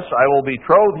 Yes, I will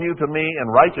betroth you to me in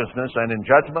righteousness and in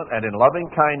judgment and in loving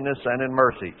kindness and in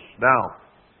mercies. Now,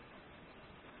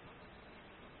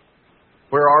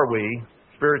 where are we,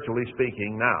 spiritually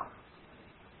speaking, now?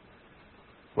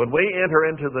 When we enter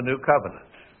into the new covenant,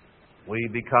 we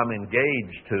become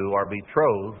engaged to or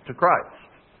betrothed to Christ.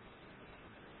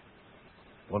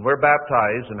 When we're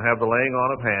baptized and have the laying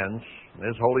on of hands,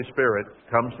 His Holy Spirit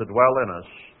comes to dwell in us,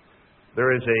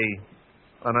 there is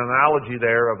an analogy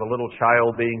there of a little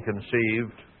child being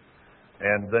conceived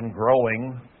and then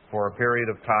growing for a period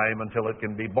of time until it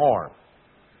can be born.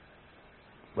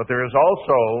 But there is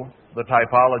also the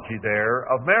typology there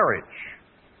of marriage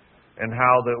and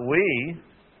how that we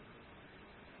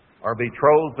are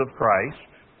betrothed of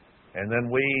Christ, and then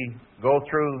we go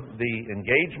through the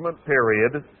engagement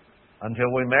period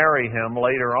until we marry Him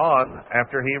later on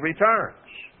after He returns.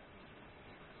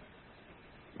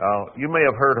 You may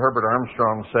have heard Herbert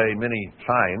Armstrong say many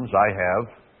times, I have,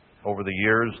 over the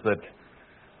years, that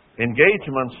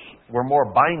engagements were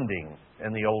more binding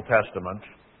in the Old Testament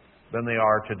than they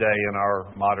are today in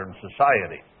our modern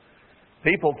society.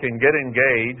 People can get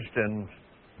engaged and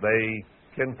they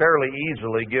can fairly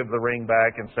easily give the ring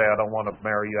back and say, I don't want to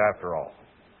marry you after all.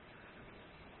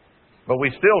 But we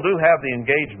still do have the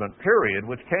engagement period,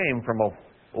 which came from a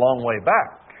long way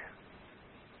back.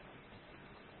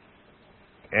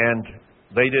 And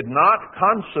they did not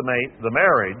consummate the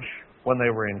marriage when they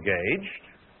were engaged.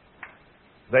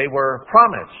 They were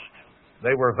promised.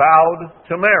 They were vowed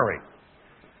to marry.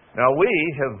 Now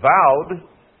we have vowed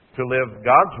to live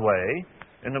God's way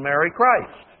and to marry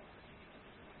Christ.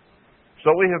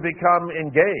 So we have become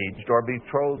engaged or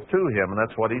betrothed to Him, and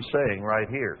that's what He's saying right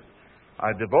here.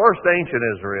 I divorced ancient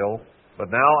Israel, but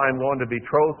now I'm going to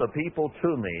betroth a people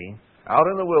to me out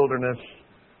in the wilderness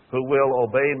who will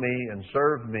obey me and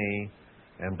serve me,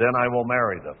 and then I will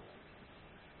marry them.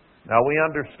 Now we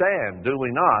understand, do we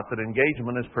not, that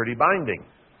engagement is pretty binding.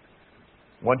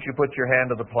 Once you put your hand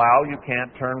to the plow, you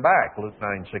can't turn back, Luke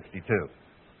 9:62.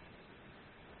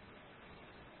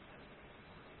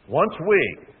 Once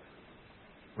we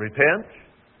repent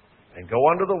and go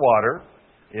under the water,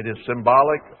 it is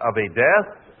symbolic of a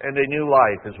death and a new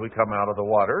life as we come out of the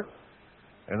water.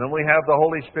 And then we have the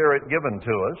Holy Spirit given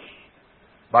to us,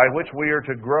 by which we are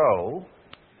to grow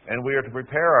and we are to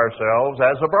prepare ourselves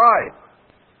as a bride.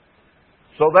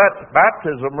 So that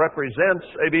baptism represents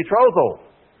a betrothal.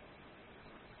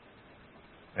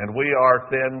 And we are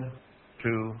then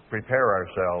to prepare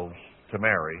ourselves to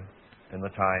marry in the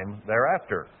time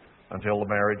thereafter, until the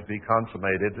marriage be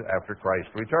consummated after Christ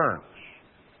returns.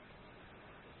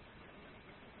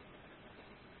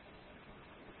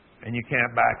 And you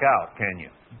can't back out, can you?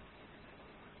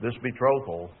 This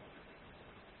betrothal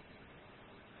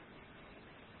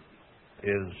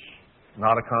is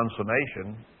not a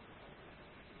consummation,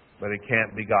 but it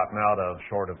can't be gotten out of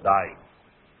short of dying.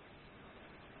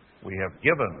 We have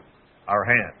given our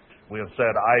hand. We have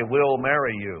said, I will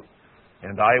marry you,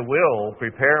 and I will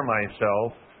prepare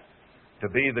myself to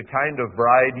be the kind of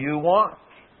bride you want.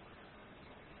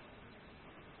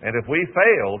 And if we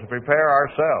fail to prepare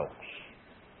ourselves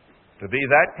to be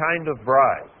that kind of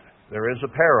bride, there is a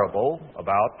parable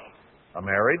about a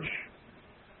marriage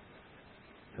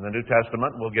in the New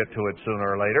Testament. We'll get to it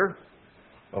sooner or later.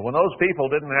 But when those people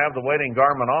didn't have the wedding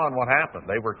garment on, what happened?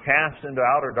 They were cast into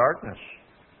outer darkness,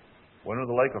 went into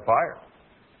the lake of fire.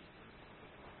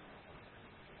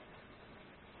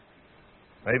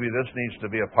 Maybe this needs to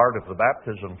be a part of the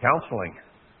baptism counseling.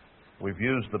 We've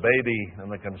used the baby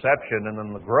and the conception and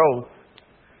then the growth.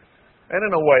 And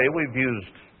in a way, we've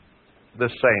used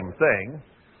this same thing.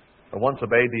 But once a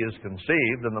baby is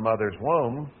conceived in the mother's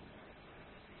womb,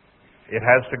 it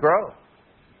has to grow.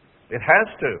 It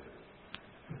has to.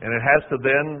 And it has to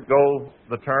then go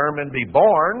the term and be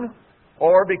born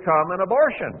or become an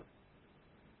abortion.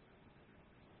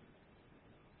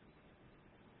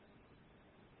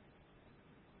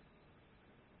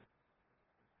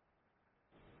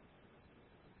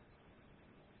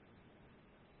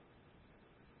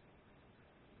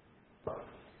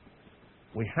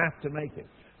 We have to make it,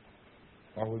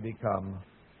 or we become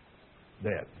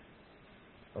dead,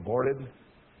 aborted,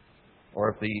 or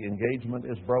if the engagement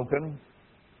is broken,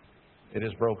 it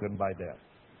is broken by death,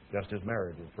 just as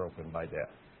marriage is broken by death.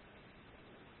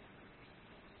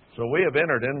 So we have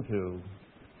entered into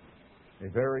a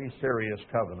very serious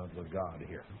covenant with God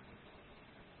here.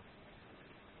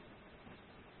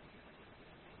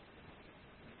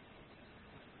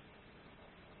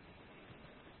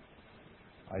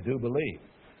 I do believe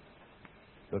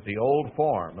that the old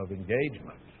form of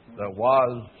engagement that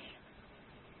was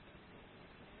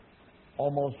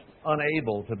almost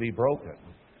unable to be broken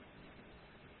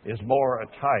is more a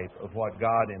type of what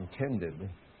God intended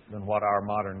than what our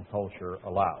modern culture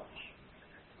allows,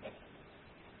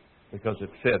 because it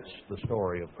fits the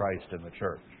story of Christ in the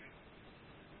church.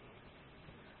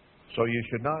 So you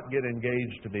should not get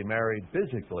engaged to be married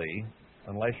physically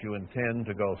unless you intend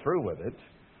to go through with it,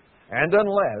 and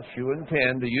unless you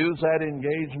intend to use that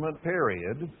engagement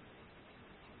period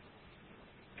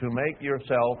to make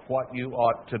yourself what you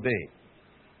ought to be.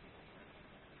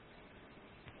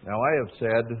 Now, I have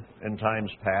said in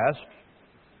times past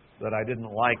that I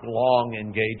didn't like long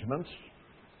engagements,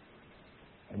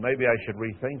 and maybe I should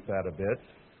rethink that a bit.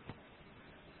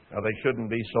 Now, they shouldn't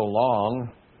be so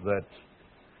long that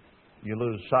you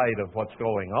lose sight of what's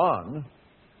going on,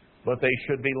 but they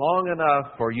should be long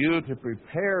enough for you to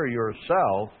prepare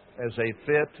yourself as a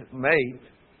fit mate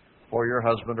for your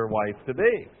husband or wife to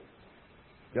be.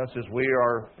 Just as we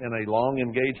are in a long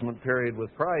engagement period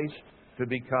with Christ to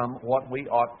become what we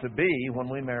ought to be when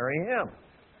we marry Him.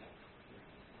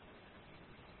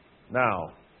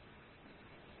 Now,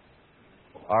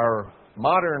 our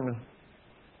modern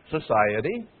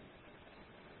society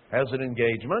has an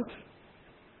engagement.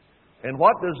 And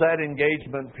what does that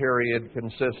engagement period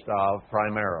consist of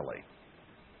primarily?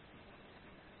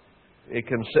 It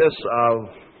consists of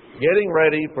getting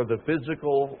ready for the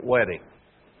physical wedding.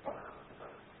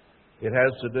 It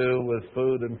has to do with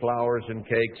food and flowers and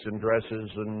cakes and dresses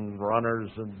and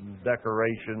runners and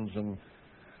decorations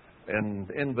and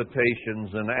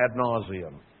invitations and ad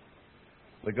nauseum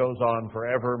that goes on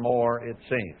forevermore, it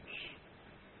seems.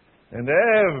 And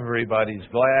everybody's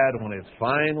glad when it's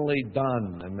finally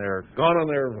done and they're gone on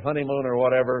their honeymoon or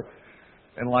whatever,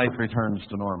 and life returns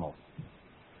to normal.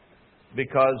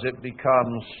 Because it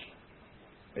becomes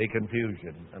a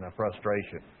confusion and a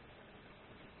frustration.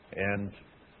 And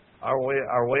our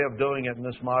way of doing it in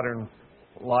this modern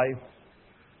life,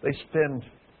 they spend,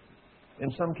 in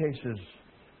some cases,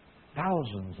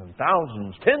 thousands and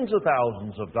thousands, tens of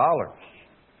thousands of dollars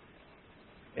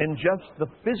in just the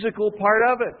physical part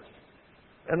of it.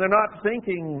 And they're not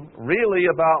thinking really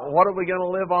about what are we going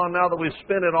to live on now that we've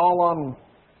spent it all on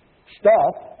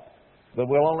stuff that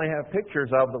we'll only have pictures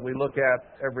of that we look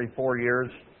at every 4 years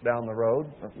down the road,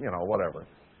 whatever.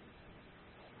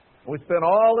 We spent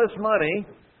all this money,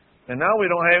 and now we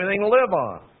don't have anything to live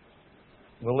on.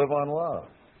 We'll live on love.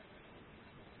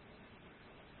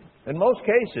 In most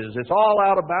cases, it's all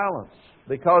out of balance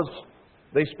because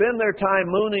they spend their time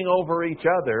mooning over each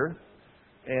other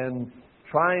and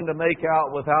trying to make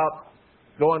out without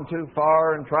going too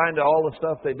far and trying to all the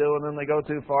stuff they do, and then they go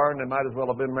too far and they might as well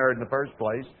have been married in the first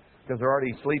place because they're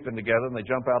already sleeping together and they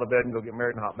jump out of bed and go get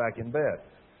married and hop back in bed.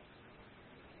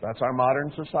 That's our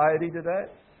modern society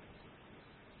today.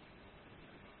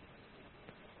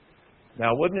 Now,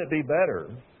 wouldn't it be better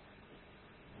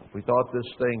if we thought this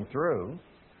thing through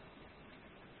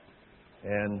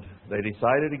and they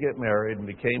decided to get married and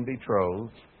became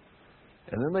betrothed,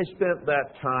 and then they spent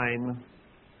that time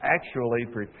actually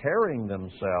preparing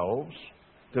themselves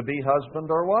to be husband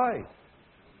or wife?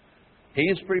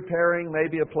 He's preparing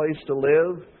maybe a place to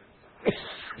live.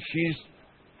 She's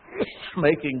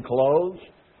making clothes.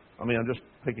 I'm just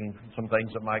picking some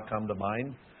things that might come to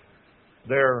mind.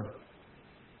 They're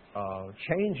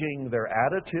changing their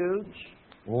attitudes,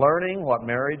 learning what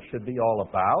marriage should be all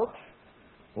about,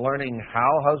 learning how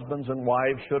husbands and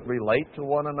wives should relate to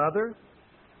one another,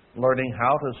 learning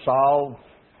how to solve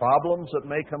problems that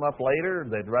may come up later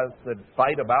they'd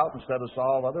fight about instead of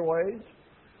solve other ways.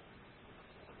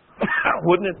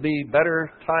 Wouldn't it be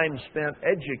better time spent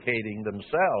educating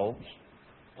themselves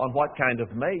on what kind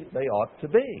of mate they ought to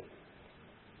be,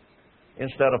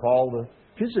 instead of all the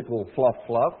physical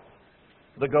fluff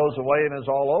that goes away and is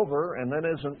all over and then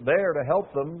isn't there to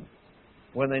help them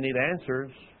when they need answers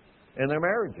in their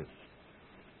marriages?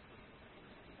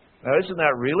 Now, isn't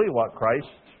that really what Christ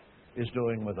is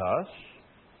doing with us?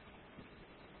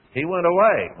 He went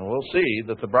away, and we'll see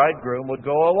that the bridegroom would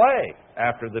go away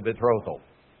after the betrothal.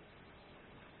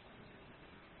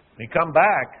 He'd come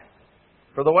back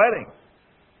for the wedding.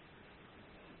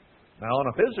 Now, on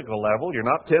a physical level, you're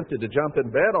not tempted to jump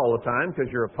in bed all the time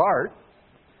because you're apart,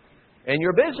 and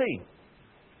you're busy.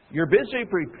 You're busy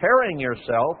preparing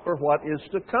yourself for what is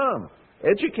to come,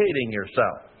 educating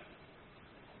yourself,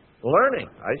 learning.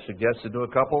 I suggested to a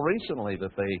couple recently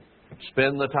that they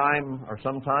spend the time or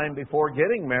some time before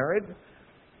getting married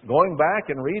going back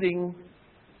and reading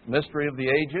Mystery of the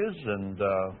Ages and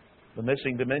The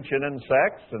Missing Dimension in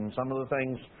Sex and some of the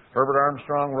things Herbert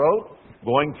Armstrong wrote,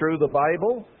 going through the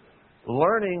Bible,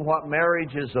 learning what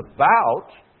marriage is about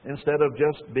instead of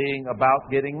just being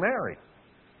about getting married.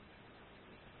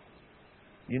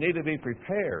 You need to be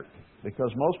prepared, because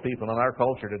most people in our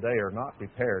culture today are not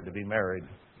prepared to be married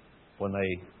when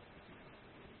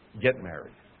they get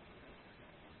married.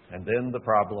 And then the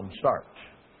problem starts,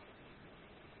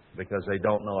 because they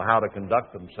don't know how to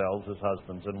conduct themselves as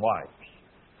husbands and wives.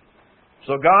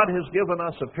 So God has given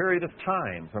us a period of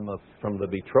time from the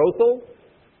betrothal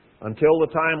until the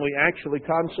time we actually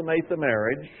consummate the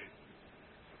marriage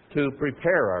to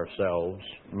prepare ourselves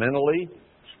mentally,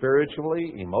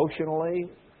 spiritually, emotionally,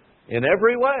 in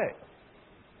every way.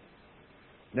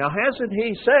 Now, hasn't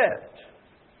He said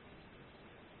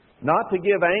not to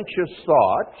give anxious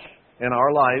thought in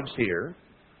our lives here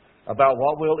about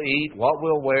what we'll eat, what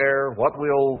we'll wear, what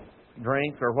we'll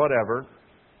drink, or whatever?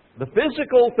 The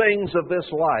physical things of this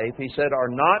life, He said, are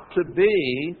not to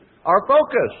be our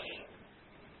focus.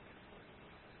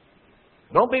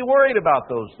 Don't be worried about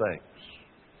those things.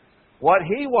 What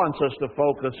He wants us to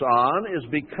focus on is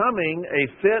becoming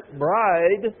a fit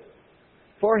bride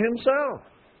for Himself.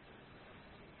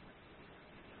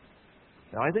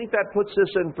 Now, I think that puts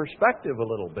this in perspective a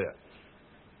little bit.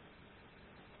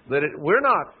 That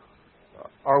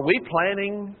are we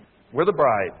planning, we're the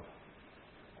bride,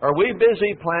 are we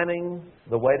busy planning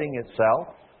the wedding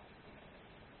itself?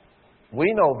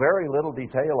 We know very little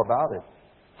detail about it.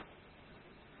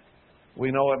 We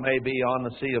know it may be on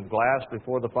the sea of glass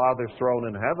before the Father's throne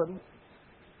in heaven.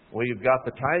 We've got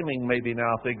the timing maybe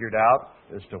now figured out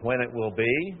as to when it will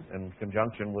be in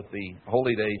conjunction with the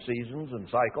holy day seasons and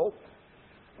cycle.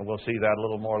 And we'll see that a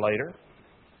little more later.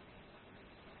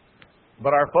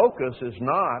 But our focus is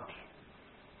not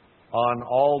on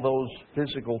all those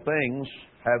physical things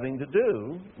having to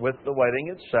do with the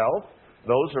wedding itself.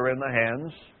 Those are in the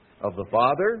hands of the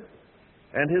Father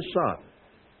and His Son.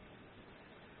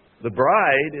 The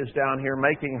bride is down here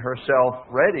making herself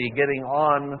ready, getting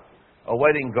on a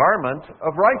wedding garment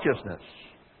of righteousness.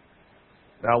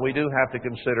 Now, we do have to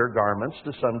consider garments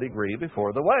to some degree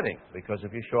before the wedding, because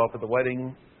if you show up at the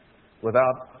wedding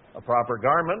without a proper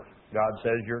garment, God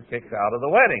says you're kicked out of the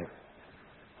wedding.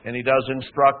 And He does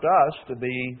instruct us to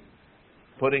be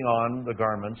putting on the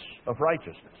garments of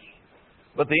righteousness.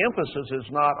 But the emphasis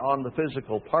is not on the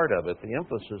physical part of it. The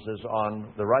emphasis is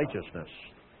on the righteousness,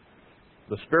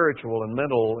 the spiritual and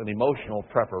mental and emotional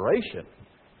preparation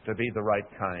to be the right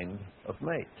kind of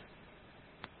mate.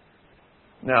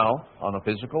 Now, on a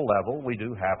physical level, we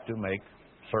do have to make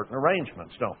certain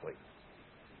arrangements, don't we?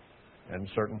 And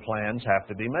certain plans have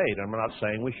to be made. I'm not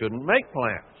saying we shouldn't make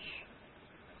plans.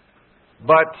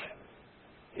 But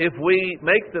if we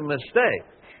make the mistake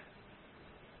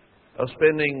of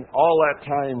spending all that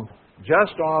time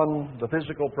just on the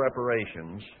physical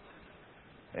preparations,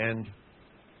 and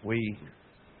we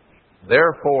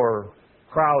therefore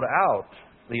crowd out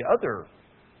the other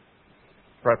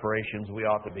preparations we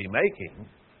ought to be making,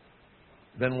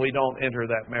 then we don't enter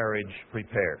that marriage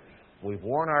prepared. We've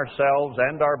worn ourselves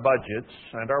and our budgets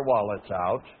and our wallets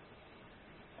out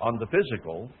on the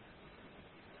physical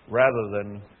rather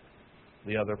than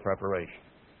the other preparation.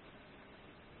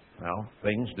 Now,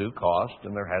 things do cost,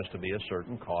 and there has to be a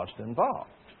certain cost involved.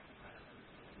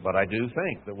 But I do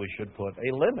think that we should put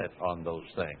a limit on those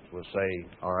things. We'll say,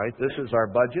 all right, this is our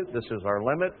budget, this is our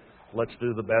limit, let's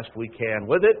do the best we can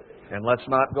with it, and let's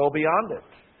not go beyond it.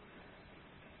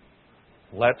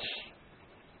 Let's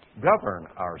govern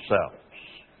ourselves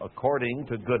according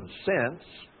to good sense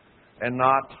and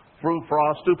not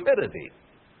frou-frou stupidity,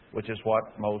 which is what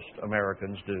most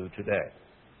Americans do today.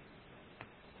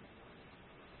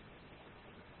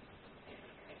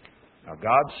 Now,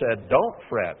 God said, don't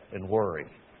fret and worry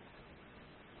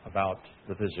about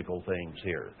the physical things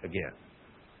here again.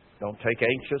 Don't take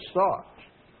anxious thought.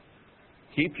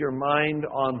 Keep your mind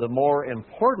on the more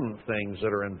important things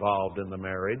that are involved in the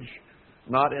marriage,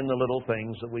 not in the little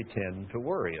things that we tend to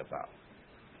worry about.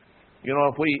 You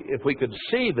know, if we could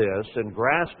see this and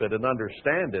grasp it and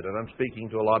understand it, and I'm speaking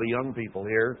to a lot of young people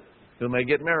here who may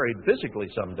get married physically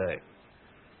someday,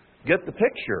 get the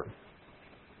picture.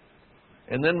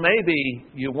 And then maybe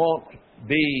you won't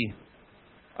be,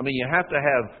 you have to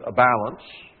have a balance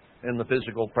in the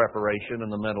physical preparation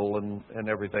and the mental and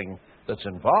everything that's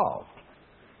involved.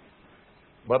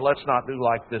 But let's not do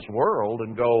like this world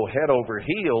and go head over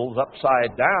heels,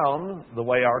 upside down, the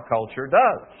way our culture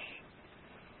does.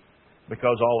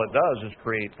 Because all it does is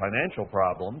create financial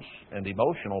problems and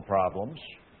emotional problems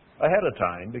ahead of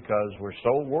time because we're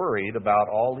so worried about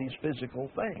all these physical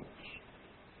things.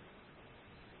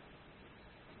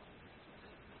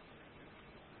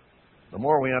 The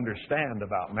more we understand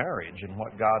about marriage and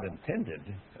what God intended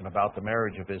and about the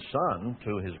marriage of His Son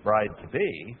to His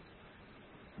bride-to-be,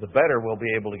 the better we'll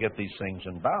be able to get these things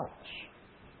in balance.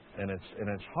 And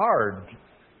it's hard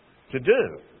to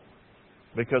do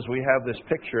because we have this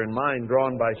picture in mind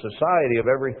drawn by society of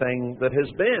everything that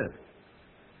has been.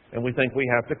 And we think we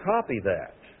have to copy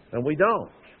that. And we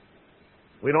don't.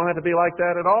 We don't have to be like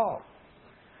that at all.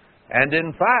 And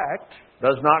in fact,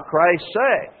 does not Christ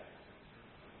say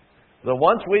that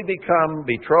once we become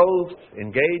betrothed,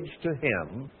 engaged to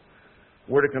Him,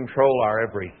 we're to control our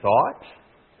every thought,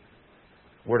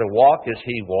 we're to walk as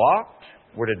He walked,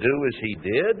 we're to do as He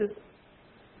did,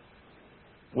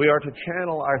 we are to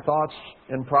channel our thoughts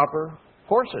in proper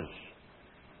courses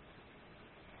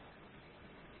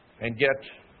and get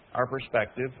our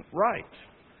perspective right.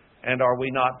 And are we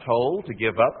not told to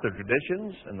give up the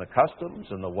traditions and the customs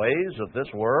and the ways of this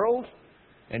world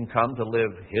and come to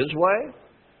live His way?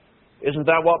 Isn't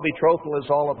that what betrothal is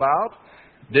all about?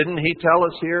 Didn't He tell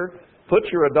us here, put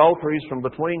your adulteries from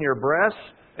between your breasts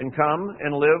and come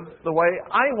and live the way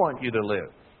I want you to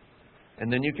live?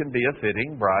 And then you can be a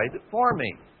fitting bride for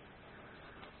me.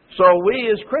 So we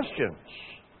as Christians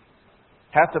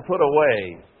have to put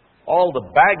away all the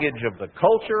baggage of the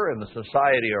culture and the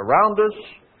society around us,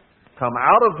 come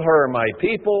out of her, my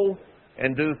people,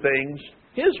 and do things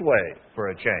His way for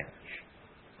a change.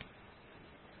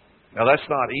 Now, that's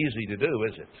not easy to do,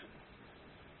 is it?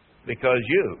 Because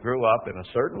you grew up in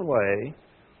a certain way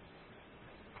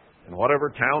in whatever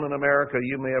town in America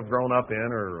you may have grown up in,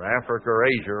 or Africa or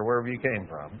Asia, or wherever you came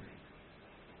from.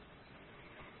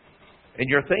 And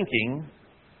your thinking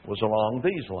was along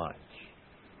these lines.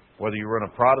 Whether you were in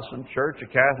a Protestant church, a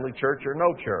Catholic church, or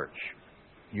no church,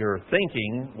 your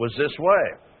thinking was this way.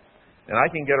 And I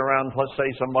can get around, let's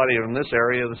say, somebody in this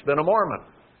area that's been a Mormon.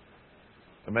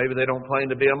 And maybe they don't claim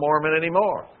to be a Mormon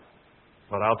anymore.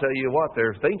 But I'll tell you what,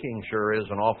 their thinking sure is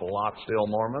an awful lot still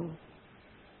Mormon.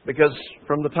 Because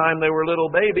from the time they were little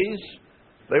babies,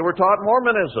 they were taught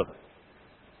Mormonism.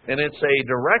 And it's a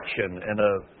direction and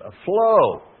a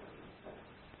flow.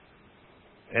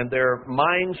 And their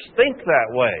minds think that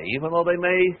way. Even though they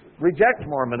may reject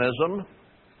Mormonism,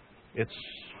 it's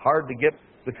hard to get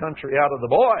the country out of the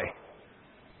boy,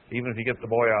 even if you get the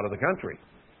boy out of the country.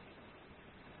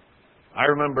 I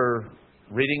remember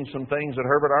reading some things that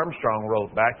Herbert Armstrong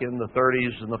wrote back in the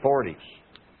 30s and the 40s.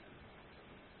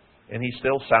 And he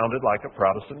still sounded like a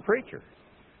Protestant preacher.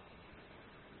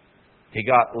 He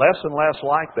got less and less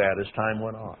like that as time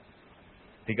went on.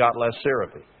 He got less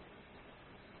syrupy.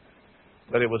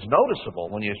 But it was noticeable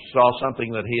when you saw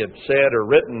something that he had said or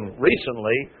written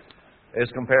recently as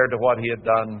compared to what he had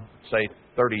done, say,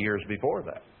 30 years before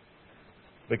that.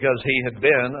 Because he had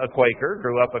been a Quaker,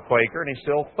 grew up a Quaker, and he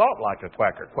still thought like a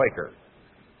Quaker.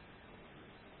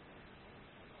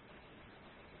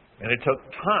 And it took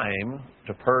time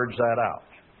to purge that out.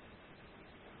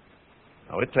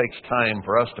 Now, it takes time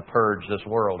for us to purge this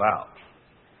world out.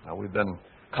 Now, we've been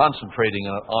concentrating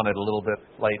on it a little bit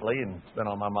lately, and it's been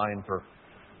on my mind for,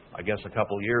 I guess, a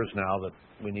couple of years now that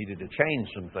we needed to change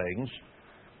some things.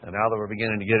 And now that we're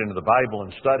beginning to get into the Bible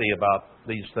and study about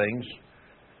these things,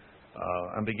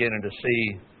 I'm beginning to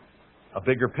see a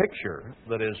bigger picture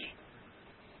that is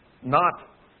not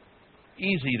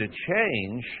easy to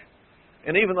change.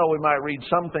 And even though we might read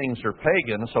some things are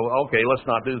pagan, so okay, let's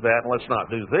not do that and let's not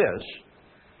do this,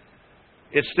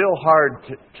 it's still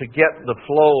hard to get the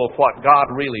flow of what God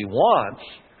really wants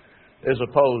as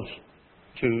opposed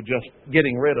to just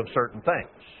getting rid of certain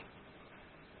things.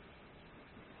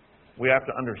 We have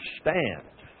to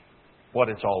understand what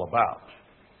it's all about.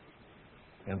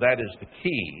 And that is the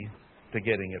key to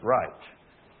getting it right.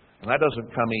 And that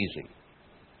doesn't come easy.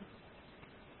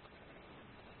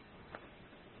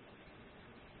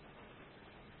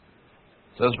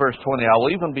 It says verse 20, I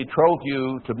will even betroth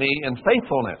you to me in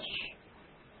faithfulness,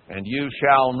 and you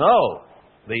shall know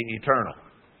the eternal.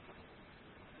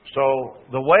 So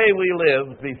the way we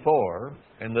lived before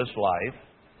in this life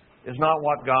is not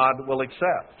what God will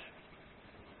accept.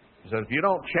 He said, if you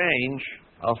don't change,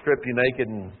 I'll strip you naked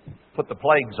and put the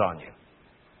plagues on you.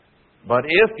 But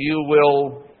if you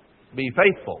will be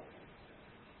faithful,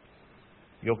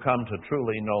 you'll come to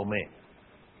truly know me.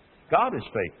 God is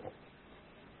faithful.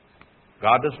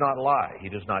 God does not lie. He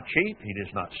does not cheat. He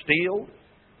does not steal.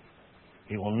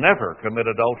 He will never commit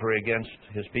adultery against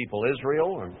His people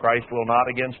Israel, and Christ will not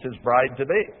against His bride to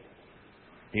be.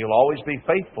 He will always be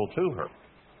faithful to her.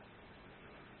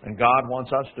 And God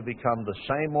wants us to become the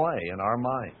same way in our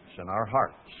minds and our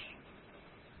hearts.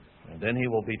 And then He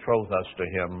will betroth us to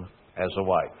Him as a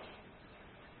wife.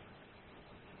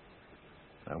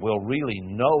 And we'll really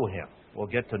know Him. We'll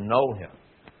get to know Him.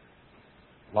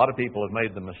 A lot of people have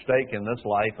made the mistake in this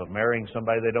life of marrying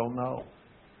somebody they don't know.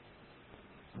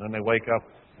 And then they wake up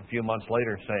a few months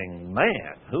later saying,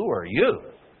 man, who are you?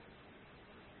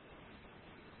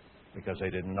 Because they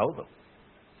didn't know them.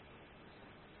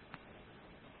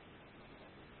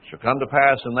 Shall come to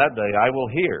pass in that day, I will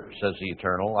hear, says the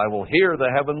Eternal, I will hear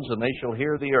the heavens, and they shall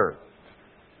hear the earth.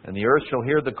 And the earth shall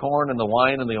hear the corn and the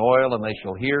wine and the oil, and they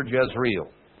shall hear Jezreel.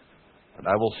 And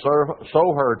I will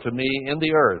sow her to me in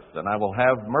the earth, and I will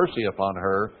have mercy upon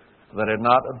her that had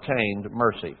not obtained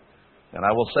mercy. And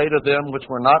I will say to them which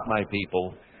were not my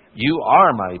people, you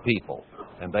are my people.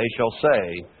 And they shall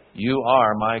say, you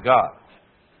are my God.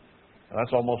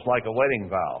 That's almost like a wedding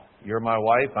vow. You're my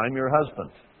wife, I'm your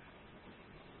husband.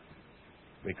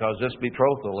 Because this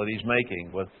betrothal that He's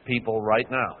making with people right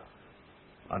now,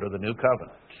 under the new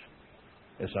covenant,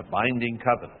 is a binding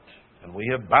covenant. And we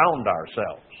have bound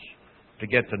ourselves to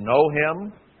get to know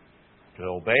Him, to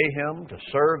obey Him, to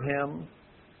serve Him,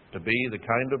 to be the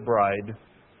kind of bride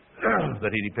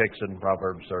that He depicts in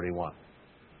Proverbs 31.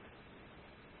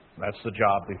 That's the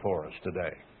job before us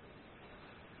today.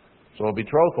 So a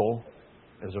betrothal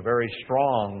is a very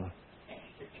strong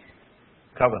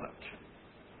covenant,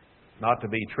 not to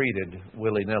be treated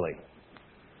willy-nilly.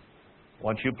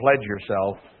 Once you pledge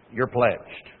yourself, you're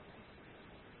pledged.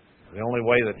 The only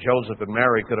way that Joseph and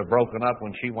Mary could have broken up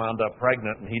when she wound up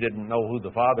pregnant and he didn't know who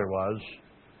the father was,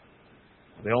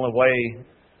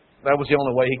 that was the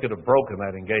only way he could have broken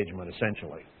that engagement,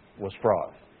 essentially, was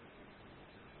fraud.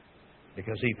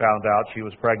 Because he found out she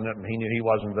was pregnant and he knew he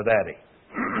wasn't the daddy.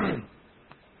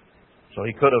 So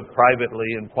he could have privately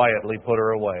and quietly put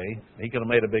her away. He could have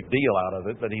made a big deal out of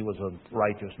it, but he was a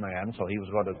righteous man, so he was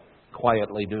going to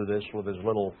quietly do this with as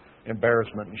little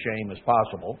embarrassment and shame as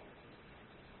possible.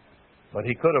 But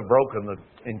he could have broken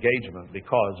the engagement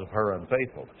because of her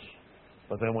unfaithfulness.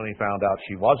 But then when he found out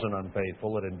she wasn't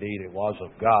unfaithful, that indeed it was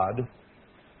of God,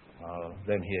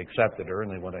 then he accepted her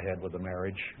and they went ahead with the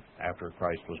marriage after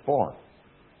Christ was born.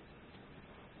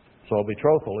 So a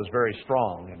betrothal is very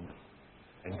strong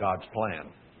in God's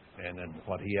plan and in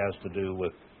what He has to do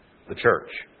with the church.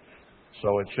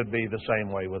 So it should be the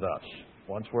same way with us.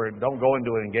 Don't go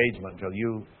into an engagement until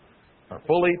you are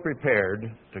fully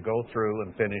prepared to go through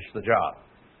and finish the job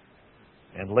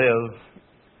and live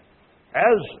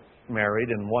as married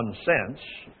in one sense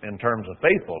in terms of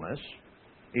faithfulness,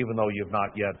 even though you've not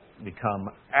yet become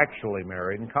actually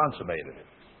married and consummated it.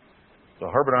 So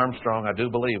Herbert Armstrong, I do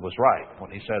believe, was right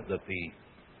when he said that the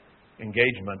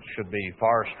engagement should be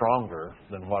far stronger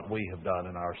than what we have done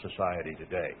in our society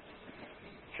today.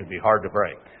 It should be hard to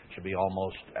break. It should be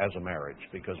almost as a marriage,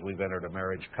 because we've entered a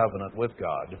marriage covenant with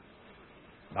God.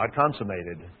 Not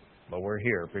consummated, but we're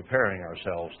here preparing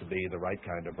ourselves to be the right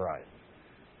kind of bride.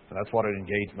 And that's what an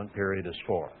engagement period is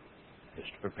for, is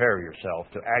to prepare yourself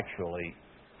to actually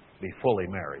be fully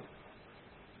married.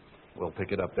 We'll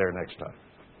pick it up there next time.